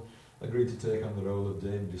Rundle, agreed to take on the role of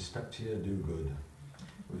Dame Dyspepsia Dogood,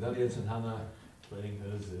 with Elliot and Hannah playing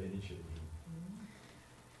her zany children.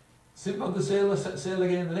 Sinbad the Sailor set sail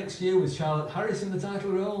again the next year with Charlotte Harris in the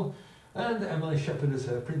title role and Emily Shepherd as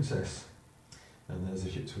her princess. And there's the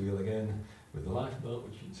Ship's Wheel again with the lifeboat,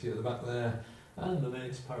 which you can see at the back there, and the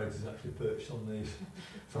mate's parrot is actually perched on the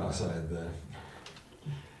far side there.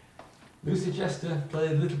 Lucy Chester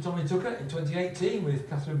played Little Tommy Tucker in 2018 with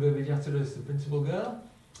Catherine Burbage-Atta as the principal girl,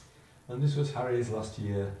 and this was Harry's last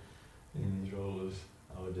year in his role as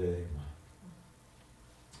our dame.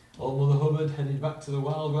 Old Mother Hubbard headed back to the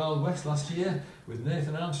Wild Wild West last year with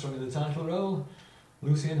Nathan Armstrong in the title role.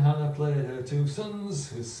 Lucy and Hannah played her two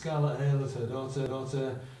sons, with Scarlett Hale as her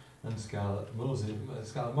daughter and Scarlett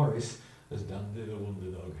Morris as Dandy the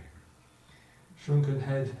Wonder Dog. Shrunken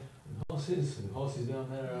Head and Horses, and the horses down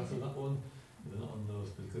there out of that one. They're not on those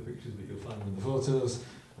particular pictures, but you'll find them in the photos.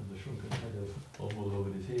 And the shrunken head of Old Mother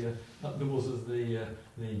Hubbard is here. That doubles as the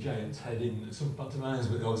giant's head in some pantomimes,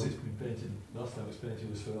 but obviously it's been painted, last time it was painted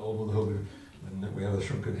was for Old Mother Hubbard, and we have a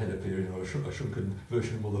shrunken head appearing, or a shrunken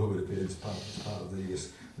version of Mother Hubbard appearing as part of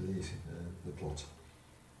the plot.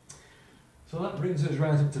 So that brings us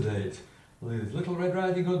right up to date, with Little Red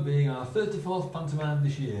Riding Hood being our 34th pantomime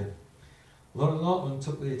this year. Lauren Lortman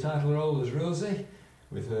took the title role as Rosie,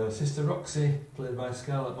 with her sister Roxy, played by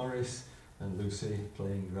Scarlett Morris, and Lucy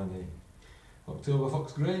playing Granny. October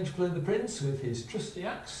Fox Grange played the Prince with his trusty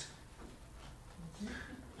axe.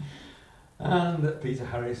 And Peter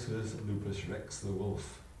Harris was Lupus Rex the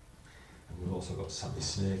Wolf. And we've also got Sandy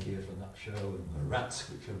Snake here from that show, and the Rats,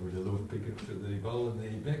 which everybody loved picking up through the bowl and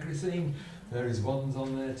the bakery scene. There is Wands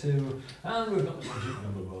on there too, and we've got the magic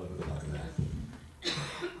number board at the back there.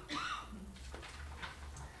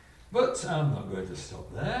 But I'm not going to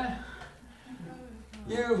stop there.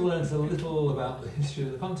 You've learnt a little about the history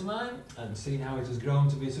of the pantomime and seen how it has grown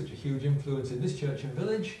to be such a huge influence in this church and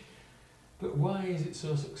village. But why is it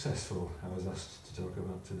so successful, I was asked to talk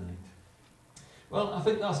about tonight. Well, I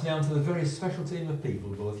think that's down to the very special team of people,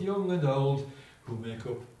 both young and old, who make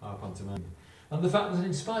up our pantomime. And the fact that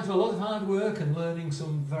in spite of a lot of hard work and learning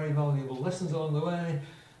some very valuable lessons along the way,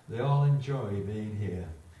 they all enjoy being here,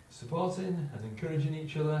 supporting and encouraging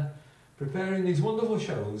each other, preparing these wonderful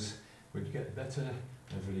shows which get better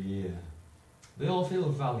every year. They all feel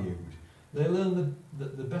valued. They learn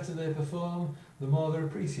that the better they perform, the more they're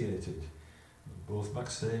appreciated, both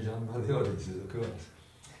backstage and by the audiences, of course.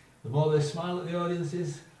 The more they smile at the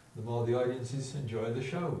audiences, the more the audiences enjoy the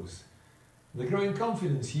shows. They grow in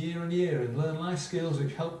confidence year on year and learn life skills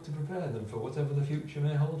which help to prepare them for whatever the future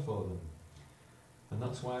may hold for them. And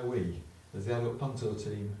that's why we, as the adult Panto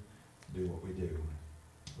team, do what we do.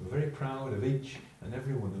 We're very proud of each and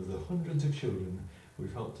every one of the hundreds of children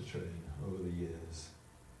we've helped to train over the years.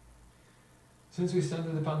 Since we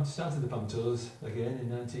started the Pantos again in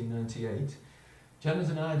 1998, Janet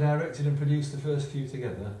and I directed and produced the first few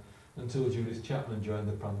together until Judith Chapman joined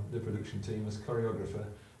the production team as choreographer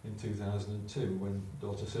in 2002 when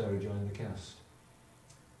daughter Sarah joined the cast.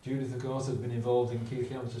 Judith, of course, had been involved in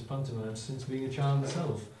Keith Amateur's pantomime since being a child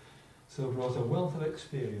herself, so brought a wealth of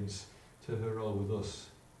experience to her role with us.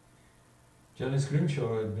 Janice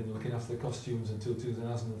Grimshaw had been looking after the costumes until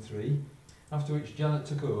 2003, after which Janet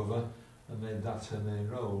took over and made that her main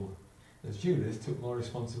role, as Judith took more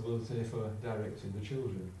responsibility for directing the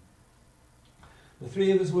children. The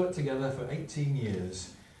three of us worked together for 18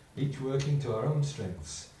 years, each working to our own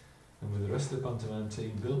strengths, and with the rest of the pantomime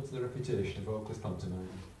team built the reputation of Oakworth pantomime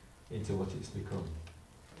into what it's become.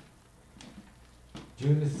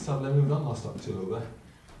 Judith sadly moved on last October,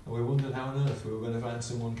 and we wondered how on earth we were going to find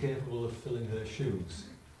someone capable of filling her shoes.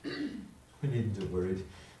 We needn't have worried,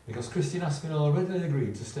 because Christine Aspinall readily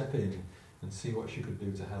agreed to step in and see what she could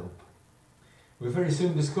do to help. We very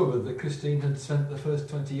soon discovered that Christine had spent the first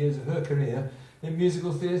 20 years of her career in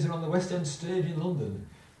musical theatre on the West End stage in London,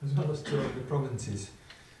 as well as touring the provinces.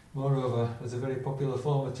 Moreover, as a very popular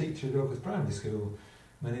former teacher at Oakworth Primary School,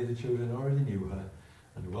 many of the children already knew her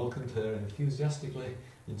and welcomed her enthusiastically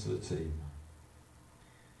into the team.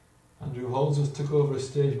 Andrew Holdsworth took over as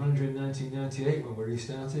stage manager in 1998 when we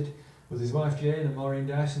restarted, with his wife Jane and Maureen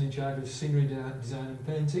Dyson in charge of scenery design and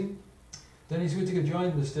painting. Dennis Whittaker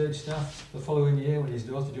joined the stage staff the following year when his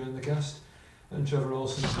daughter joined the cast, and Trevor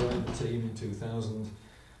Olsen joined the team in 2000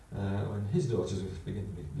 when his daughters were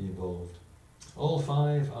beginning to be involved. All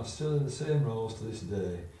five are still in the same roles to this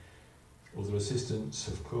day. Other assistants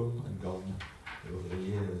have come and gone over the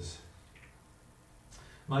years.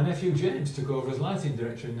 My nephew James took over as lighting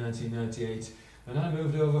director in 1998, and I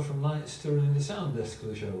moved over from lights to running the sound desk for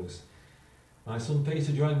the shows. My son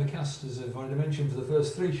Peter joined the cast, as I've already mentioned, for the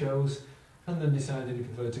first 3 shows, and then decided he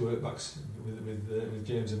preferred to work back with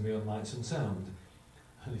James and me on lights and sound,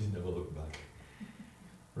 and he's never looked back.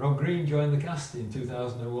 Rob Green joined the cast in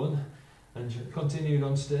 2001 and continued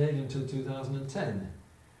on stage until 2010.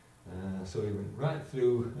 So he went right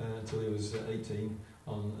through until he was 18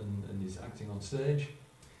 and he's acting on stage.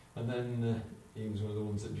 And then he was one of the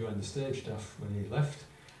ones that joined the stage staff when he left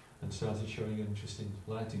and started showing an interest in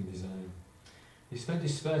lighting design. He spent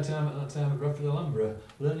his spare time at that time at Bradford Alhambra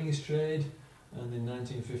learning his trade, and in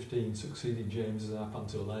 1915 succeeded James as our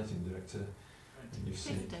Panto lighting director. And you've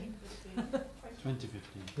seen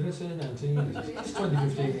 2015. Did I say 19? It's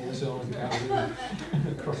 2015, yes, so I can't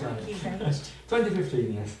do cross-eyed.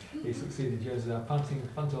 2015, yes. He succeeded James as our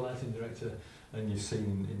Panto lighting director, and you've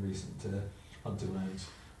seen in recent pantomimes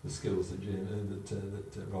the skills that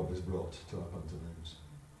Rob has brought to our pantomimes.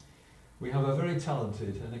 We have a very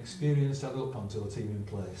talented and experienced adult Panto team in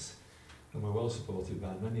place, and we're well supported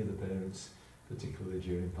by many of the parents, particularly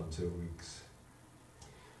during Panto weeks.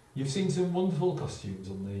 You've seen some wonderful costumes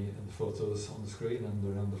on the photos on the screen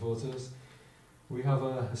and around the photos. We have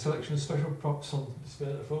a selection of special props on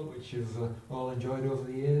display at the front, which you've all enjoyed over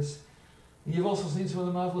the years. And you've also seen some of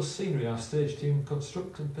the marvellous scenery our stage team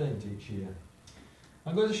construct and paint each year.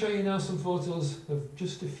 I'm going to show you now some photos of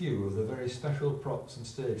just a few of the very special props and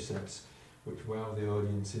stage sets which wow the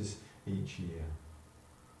audiences each year.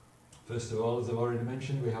 First of all, as I've already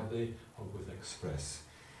mentioned, we have the Oakworth Express.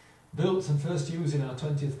 Built and first used in our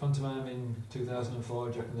 20th pantomime in 2004,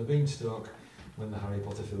 Jack and the Beanstalk, when the Harry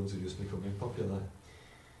Potter films were just becoming popular.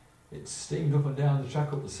 It's steamed up and down the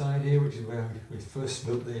track up the side here, which is where we first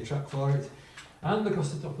built the track for it, and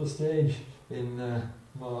across the top of the stage in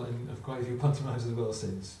quite a few pantomimes as well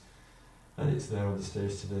since. And it's there on the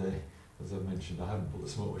stage today. As I've mentioned, I haven't put the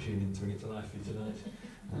smoke machine in to bring it to life for you tonight.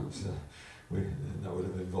 That would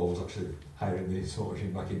have involved actually hiring the smoke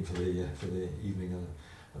machine back in for the evening, and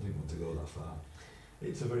I didn't want to go that far.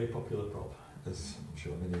 It's a very popular prop, as I'm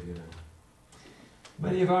sure many of you know.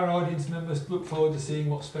 Many of our audience members look forward to seeing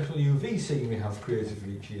what special UV scene we have created for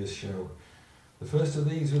each year's show. The first of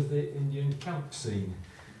these was the Indian camp scene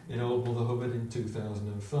in Old Mother Hubbard in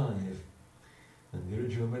 2005. And the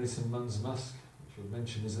original Medicine Man's mask, which I've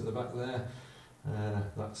mentioned, is at the back there.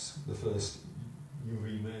 That's the first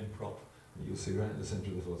UV main prop that you'll see right at the centre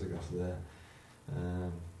of the photograph there.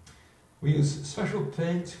 We use special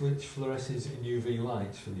paint which fluoresces in UV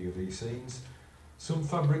light for the UV scenes. Some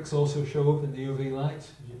fabrics also show up in the UV light,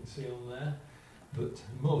 as you can see on there, but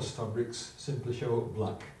most fabrics simply show up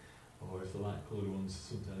black, or if the light coloured ones,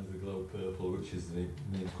 sometimes they glow purple, which is the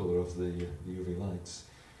main colour of the UV lights,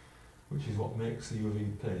 which is what makes the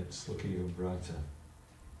UV paints look even brighter.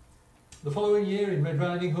 The following year in Red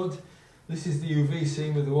Riding Hood, this is the UV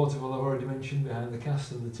scene with the waterfall I've already mentioned behind the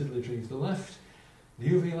cast and the tiddly tree to the left. The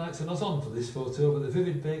UV lights are not on for this photo, but the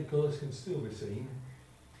vivid paint colours can still be seen.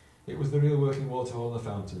 It was the real working waterfall and the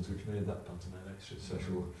fountains which made that pantomime extra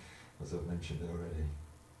special, as I've mentioned already.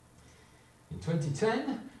 In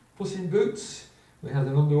 2010, Puss in Boots, we had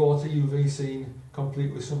an underwater UV scene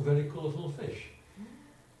complete with some very colourful fish,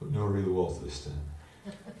 but no real water this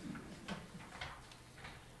time.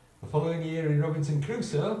 The following year in Robinson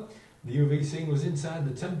Crusoe, the UV scene was inside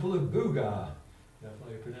the Temple of Boogar. That's how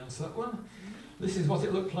you pronounce that one. This is what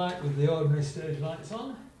it looked like with the ordinary stage lights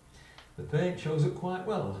on. The paint shows up quite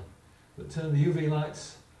well, but turn the UV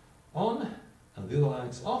lights on and the other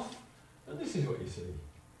lights off, and this is what you see.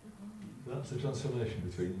 That's the transformation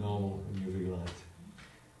between normal and UV light.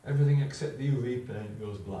 Everything except the UV paint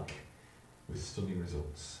goes black, with stunning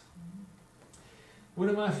results. One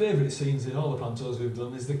of my favourite scenes in all the pantos we've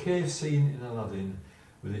done is the cave scene in Aladdin,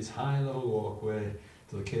 with its high level walkway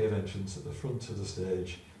to the cave entrance at the front of the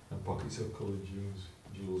stage and pockets of coloured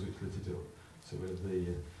jewels which lit it up. So we had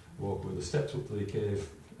the walkway, the steps up to the cave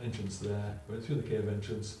entrance there, went through the cave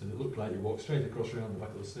entrance, and it looked like you walked straight across around the back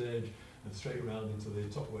of the stage and straight around into the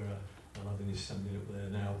top where Aladdin is standing up there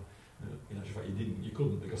now. In actual fact, you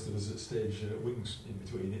couldn't, because there was a stage wings in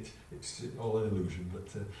between it. It's all an illusion, but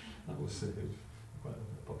that was quite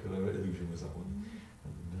a popular illusion, was that one,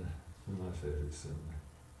 and one of my favourites.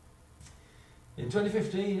 In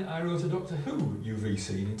 2015, I wrote a Doctor Who UV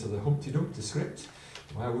scene into the Humpty Dumpty script.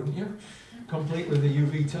 Why wouldn't you? Complete with the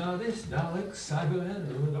UV TARDIS, Daleks, Cybermen,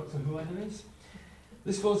 and other Doctor Who enemies.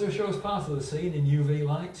 This photo shows part of the scene in UV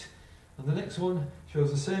light, and the next one shows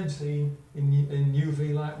the same scene in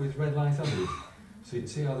UV light with red light added. So you can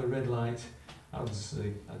see how the red light adds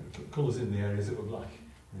the colours in the areas that were black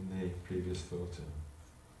in the previous photo.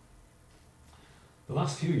 The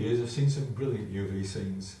last few years have seen some brilliant UV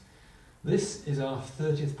scenes. This is our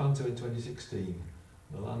 30th panto in 2016,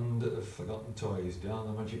 The Land of Forgotten Toys, down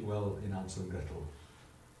the magic well in Hansel and Gretel.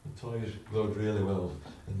 The toys glowed really well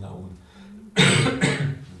in that one.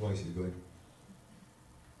 The voice is going.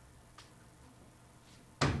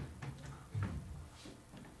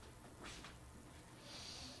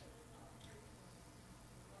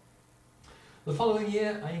 The following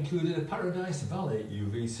year, I included a Paradise Valley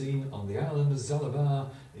UV scene on the island of Zalabar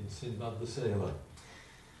in Sinbad the Sailor.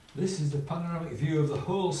 This is the panoramic view of the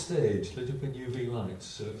whole stage lit up in UV lights,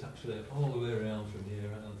 so it's actually all the way around from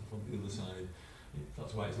here and from the other side.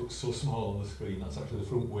 That's why it looks so small on the screen. That's actually the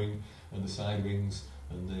front wing and the side wings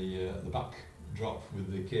and the back drop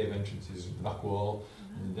with the cave entrances at the back wall,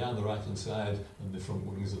 and then down the right hand side and the front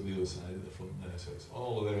wings at the other side at the front there. So it's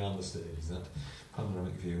all the way around the stage, is that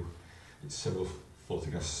panoramic view. It's several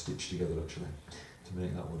photographs stitched together actually to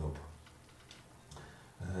make that one up.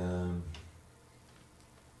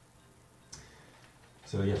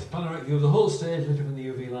 So yes, panoramic view of the whole stage lit up in the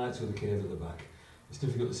UV lights with the cave at the back. It's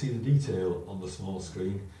difficult to see the detail on the small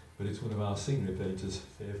screen, but it's one of our scenery painters'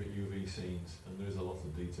 favourite UV scenes, and there is a lot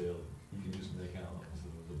of detail. You can just make out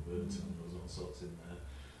the birds and there's all sorts in there.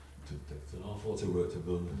 It's an awful lot of work to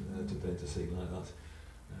done to paint a scene like that.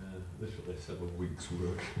 Literally several weeks'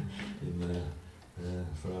 work in there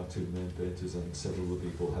for our two main painters, and several other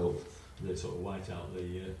people help. They sort of white out the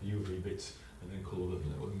UV bits and then colour them,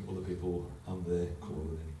 other people, and they colour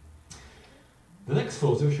them in. The next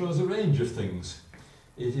photo shows a range of things.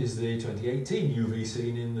 It is the 2018 UV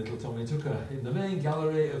scene in Little Tommy Tucker in the main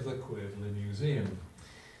gallery of the Quaverley Museum.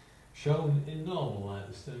 Shown in normal light,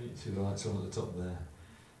 you see the lights on at the top there.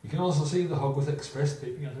 You can also see the Oakworth Express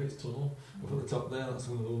peeping out of its tunnel up at the top there. That's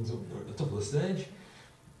one of the ones up at the top of the stage.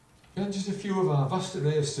 And just a few of our vast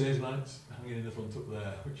array of stage lights hanging in the front up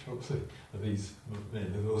there, which hopefully are these,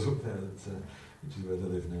 mainly those up there, which is where they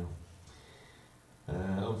live now.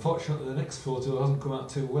 Unfortunately, the next photo hasn't come out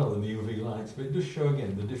too well in the UV lights, but it does show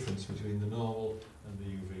again the difference between the normal and the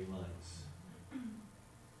UV lights.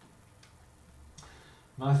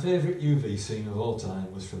 My favourite UV scene of all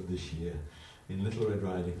time was from this year, in Little Red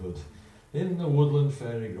Riding Hood, in the woodland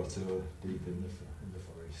fairy grotto deep in the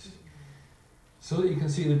forest. So that you can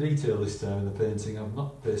see the detail this time in the painting, I've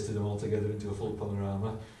not pasted them all together into a full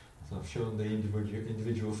panorama, so I've shown the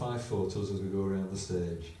individual 5 photos as we go around the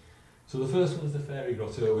stage. So the first one is the fairy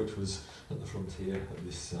grotto, which was at the front here, at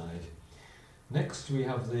this side. Next we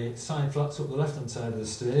have the side flats up the left-hand side of the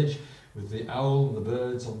stage, with the owl and the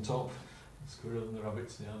birds on top, the squirrel and the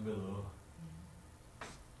rabbits down below,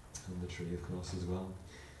 and the tree of course as well.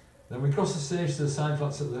 Then we cross the stage to the side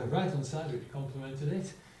flats at the right-hand side, which complemented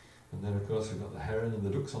it. And then of course we've got the heron and the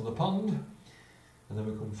ducks on the pond. And then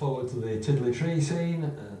we come forward to the tiddly tree scene,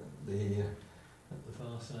 at the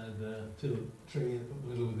far side there, tiddly tree in the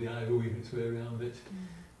middle with the ivy weaving its way around it.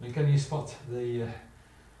 And can you spot the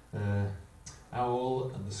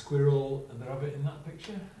owl and the squirrel and the rabbit in that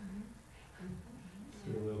picture?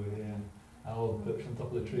 Squirrel over here, owl perched on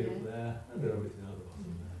top of the tree up there, and the rabbit down at the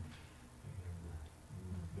bottom there.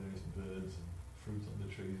 And various birds and fruit on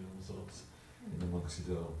the trees and all sorts in amongst it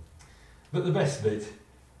all. But the best bit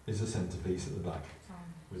is the centrepiece at the back,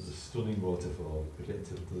 with the stunning waterfall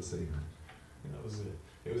projected to the scene.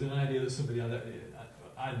 It was an idea that somebody had.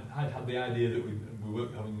 I'd had the idea that we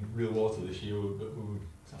weren't having real water this year, but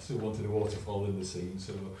I still wanted a waterfall in the scene,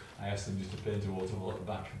 so I asked them just to paint a waterfall at the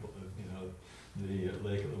back and put the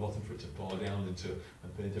lake at the bottom for it to pour down into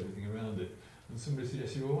and paint everything around it. And somebody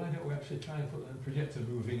suggested, well, why don't we actually try and project a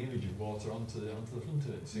moving image of water onto the front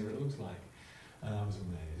of it and see what it looks like? And I was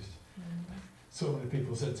amazed. So many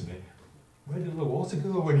people said to me, where did the water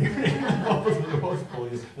go when you the waterfall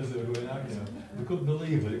as they were going out? They couldn't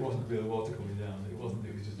believe that it wasn't real water coming down. It was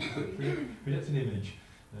just a projected image.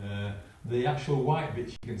 The actual white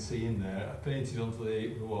bits you can see in there are painted onto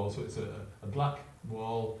the wall, so it's a black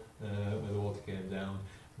wall where the water came down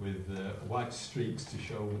with white streaks to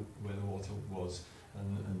show where the water was,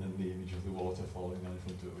 and then the image of the water falling down in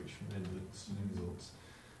front of it, which made the stunning results.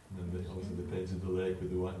 And then obviously they painted the lake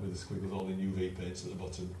with the squiggles all in UV paints at the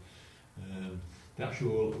bottom. The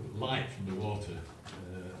actual light from the water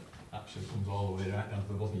actually comes all the way right down to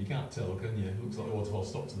the bottom. You can't tell, can you? It looks like the waterfall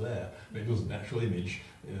stops there, but it doesn't. The actual image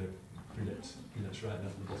projects right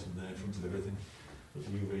down to the bottom there in front of everything. But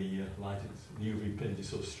the UV light, the UV paint is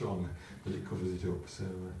so strong that it covers it up. So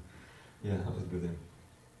yeah, that was brilliant.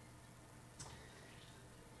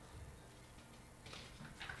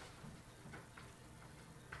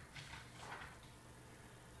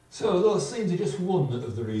 So those scenes are just one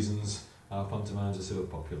of the reasons our pantomimes are so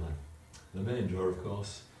popular. The main draw, of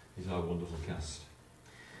course, is our wonderful cast.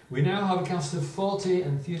 We now have a cast of 40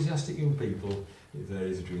 enthusiastic young people. It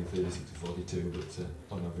varies between 36 to 42, but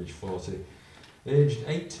on average 40. Aged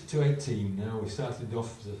 8 to 18 now. We started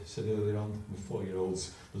off, as I said earlier on, with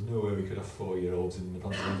 4-year-olds. There's no way we could have 4-year-olds in the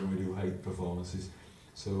pantomimes when we do 8 performances.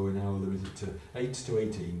 So we're now limited to 8 to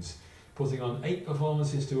 18s. Putting on 8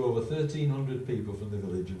 performances to over 1,300 people from the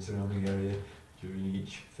village and surrounding area during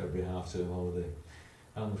each February half-term holiday.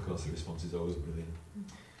 And of course the response is always brilliant.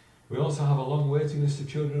 We also have a long waiting list of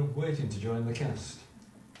children waiting to join the cast.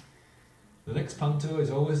 The next panto is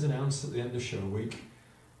always announced at the end of show week.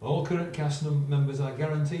 All current cast members are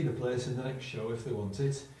guaranteed a place in the next show if they want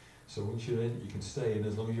it. So once you're in, you can stay in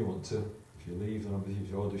as long as you want to. If you leave, then obviously if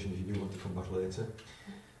you audition, if you do want to come back later.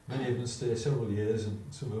 Many of them stay several years, and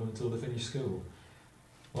some of them until they finish school.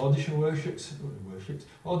 Audition workshops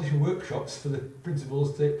for the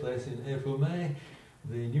principals take place in April-May.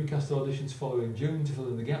 The new cast auditions follow in June to fill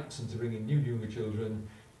in the gaps and to bring in new younger children,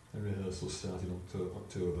 and rehearsals start in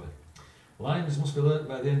October. Lines must be learnt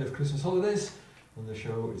by the end of Christmas holidays, and the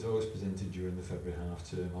show is always presented during the February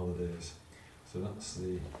half-term holidays. So that's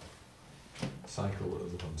the cycle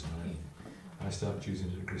of the pantomime. I start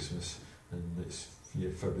choosing it at Christmas, and it's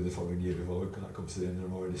February the following year before that comes to the end, and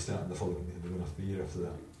I'm already starting the following year, the year after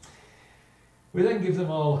that. We then give them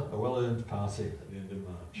all a well-earned party at the end of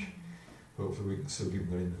March. Hopefully we can still give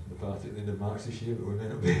them the party at the end of March this year, but we may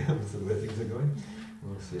not be able to the way things are going.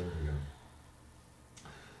 We'll see how we go.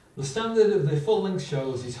 The standard of the full-length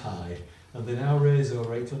shows is high, and they now raise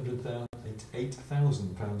over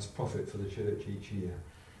 £8,000 profit for the church each year.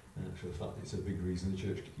 In actual fact, it's a big reason the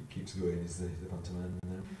church keeps going is the pantomime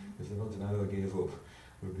now. If the pantomime ever gave up,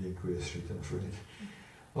 we'd be in Queer Street, I'm afraid.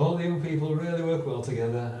 All the young people really work well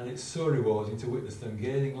together, and it's so rewarding to witness them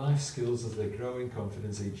gaining life skills as they grow in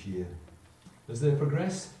confidence each year. As they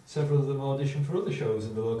progress, several of them audition for other shows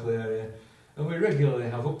in the local area, and we regularly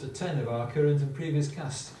have up to 10 of our current and previous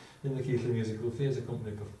cast in the Keighley Musical Theatre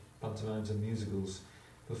Company pantomimes and musicals,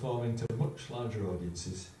 performing to much larger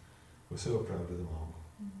audiences. We're so proud of them all.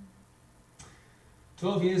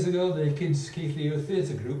 12 years ago, the Kids Keighley Youth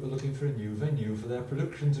Theatre Group were looking for a new venue for their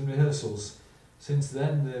productions and rehearsals. Since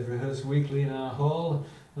then, they've rehearsed weekly in our hall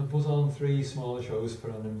and put on 3 smaller shows per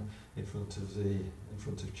annum in front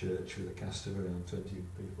of church with a cast of around 20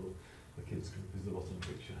 people. The kids group is the bottom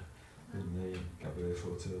picture in the cabaret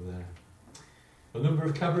photo there. A number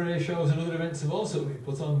of cabaret shows and other events have also been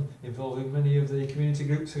put on involving many of the community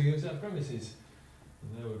groups who use our premises.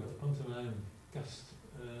 And there we've got the pantomime cast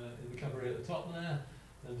in the cabaret at the top there,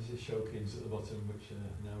 and there's a show kids at the bottom which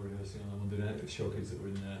are now rehearsing on a Monday night with show kids that were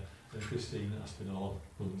in there. And Christine Aspinall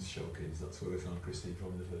runs show kids. That's where we found Christine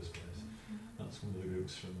from in the first place. That's one of the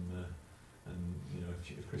groups from, and you know,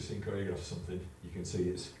 if Christine choreographs something, you can see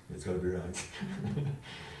it's got to be right.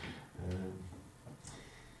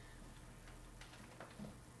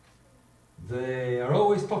 They are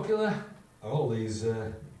always popular. All these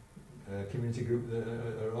community group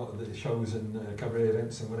the shows and cabaret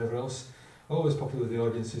events and whatever else, always popular with the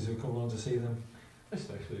audiences who come along to see them,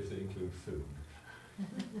 especially if they include food.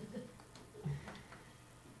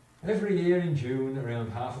 Every year in June, around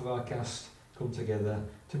half of our cast come together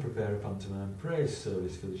to prepare a pantomime praise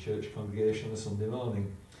service for the church congregation on a Sunday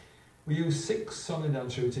morning. We use 6 song and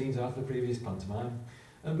dance routines after the previous pantomime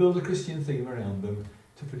and build a Christian theme around them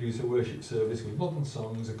to produce a worship service with modern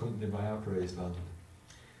songs accompanied by our praise band.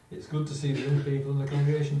 It's good to see the young people in the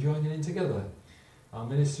congregation joining in together. Our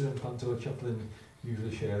minister and Panto chaplain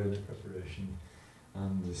usually share in the preparation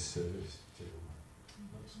and this service too.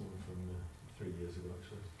 That's one from 3 years ago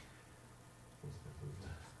actually.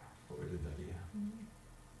 What we did that year.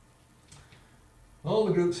 All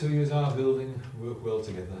the groups who use our building work well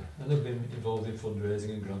together and have been involved in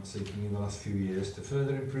fundraising and grant seeking in the last few years to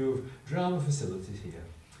further improve drama facilities here.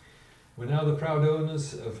 We're now the proud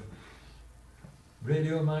owners of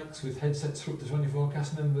radio mics with headsets for up to 24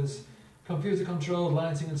 cast members, computer controlled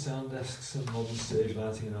lighting and sound desks, and modern stage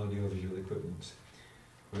lighting and audio visual equipment.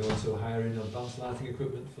 We also hire in advanced lighting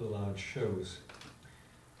equipment for the large shows.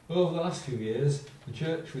 Over the last few years, the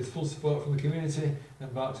church, with full support from the community,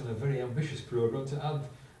 embarked on a very ambitious programme to add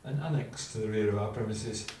an annex to the rear of our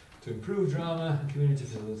premises to improve drama and community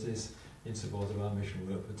facilities in support of our mission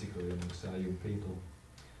work, particularly amongst our young people.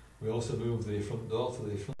 We also moved the front door to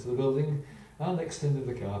the front of the building and extended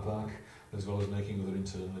the car park, as well as making other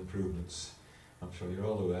internal improvements. I'm sure you're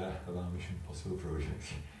all aware of our Mission Possible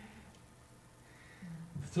project.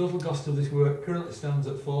 The total cost of this work currently stands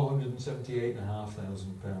at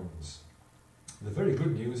 £478,500. The very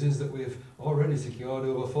good news is that we've already secured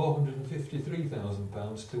over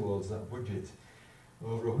 £453,000 towards that budget.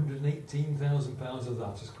 Over £118,000 of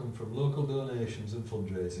that has come from local donations and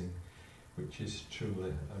fundraising, which is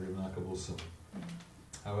truly a remarkable sum.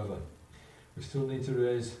 However, we still need to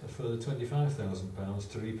raise a further £25,000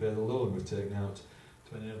 to repay the loan we've taken out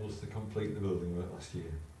to enable us to complete the building work last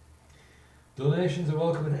year. Donations are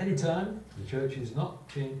welcome at any time. The church is not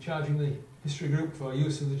charging the history group for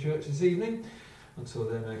use of the church this evening, and so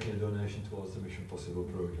they're making a donation towards the Mission Possible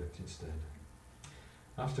project instead.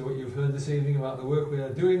 After what you've heard this evening about the work we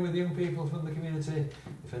are doing with young people from the community,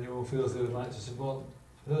 if anyone feels they would like to support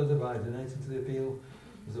further by donating to the appeal,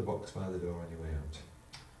 there's a box by the door on your way out.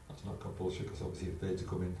 That's not compulsory because obviously you've paid to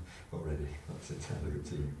come in already. That's entirely up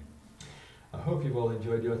to you. I hope you've all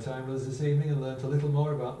enjoyed your time with us this evening and learnt a little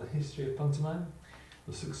more about the history of pantomime,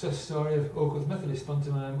 the success story of Oakworth Methodist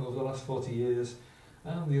Pantomime over the last 40 years,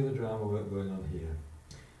 and the other drama work going on here.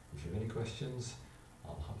 If you have any questions,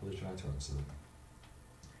 I'll happily try to answer them.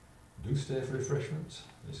 Do stay for refreshments,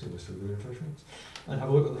 I assume we're still doing refreshments, and have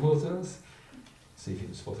a look at the photos, see if you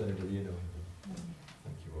can spot anybody you know.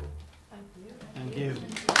 Thank you all. Thank you. Thank you.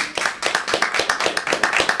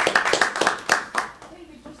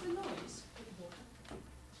 David, what's the noise?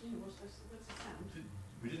 What's the sound?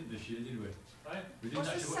 We didn't this year, did we? Right. We didn't What's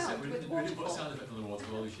the actually sound we with didn't put a waterfall? sound effect on the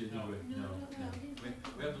waterfall this year, did we? No.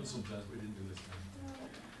 We have done sometimes, but we didn't do this time.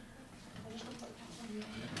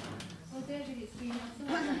 Well, David, it's been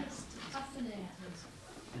fascinating.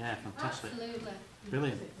 Yeah, fantastic. Absolutely.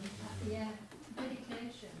 Brilliant. Yeah,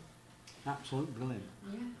 dedication. Absolute brilliant.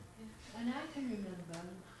 Yeah. And I can remember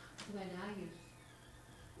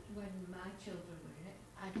when my children were in it,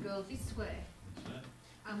 I'd go this way,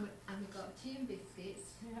 and we got tea and biscuits,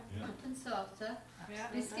 Yeah. Yeah. cup and saucer,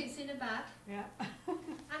 Yeah. biscuits in a bag, Yeah.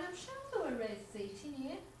 And I'm sure there were raised seating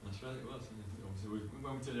here. That's right, it was. Obviously,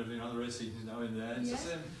 when we turn everything around, the raised seating is now in there. It's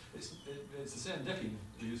Yeah. it's the same decking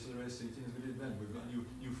we used for the raised seating as we did then. We've got a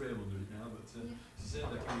new frame under it now, but Yeah. it's the same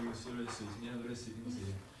decking we used for the raised seating. Yeah, the raised seating is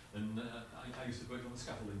here. And I used to work on the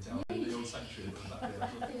scaffolding tower in the old sanctuary at the back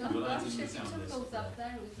there. The old lighting brochure and the sound took desk, us up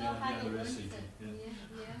there, it was so Yeah, high yeah, up, the raised wasn't seating, it?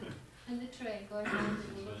 yeah. Yeah. And the tray going round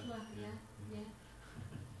it was lovely, yeah.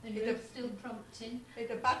 And It's you're a- still prompting.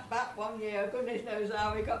 It's a back one year, goodness knows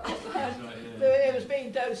how we got up That's there. right, yeah. It was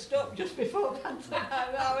being dosed up just before pantomime,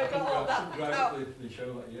 how we got all that Right out. up the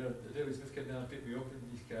show that year. David Smith came down and picked me up in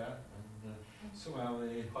his car, and somehow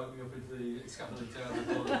they hiked me up into the scaffolding tower and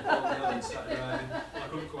pulled me down and sat around. I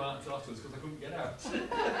couldn't come out until afterwards because I couldn't get out.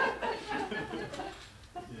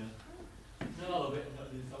 Yeah. No, I love it.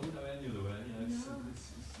 I wouldn't have it any other way. You know,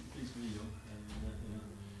 it keeps me young,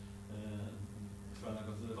 and trying to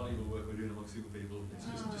the valuable work we're doing amongst young people. It's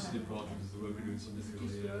just as important as the work we do in Sunday school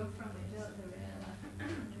Just here. grow from it, don't they, really?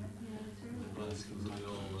 Yeah, it's really The blind schools up in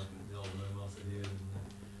all Martin here, and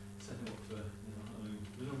setting up for, I mean,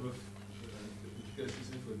 the number of, Kirsty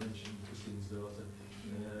Smith we mentioned, Christine's daughter,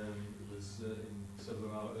 was in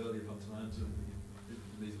several of our earlier pantomimes and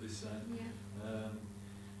this side. Yeah.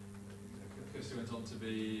 Kirsty went on to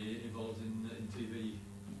be involved in TV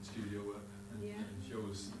studio work and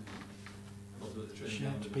shows.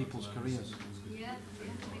 Shaped people's careers. Yeah,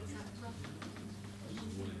 exactly. This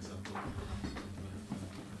is one example.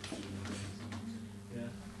 Yeah.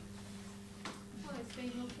 Well, it's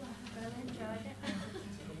been lovely. I've really enjoyed it.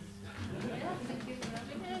 Yeah, thank you for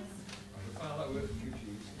having us. I found that work for you,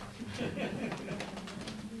 Chiefs.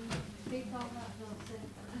 People like that, don't they?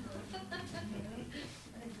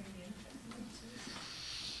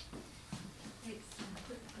 It's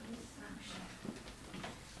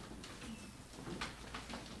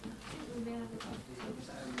we'll be able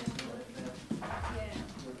to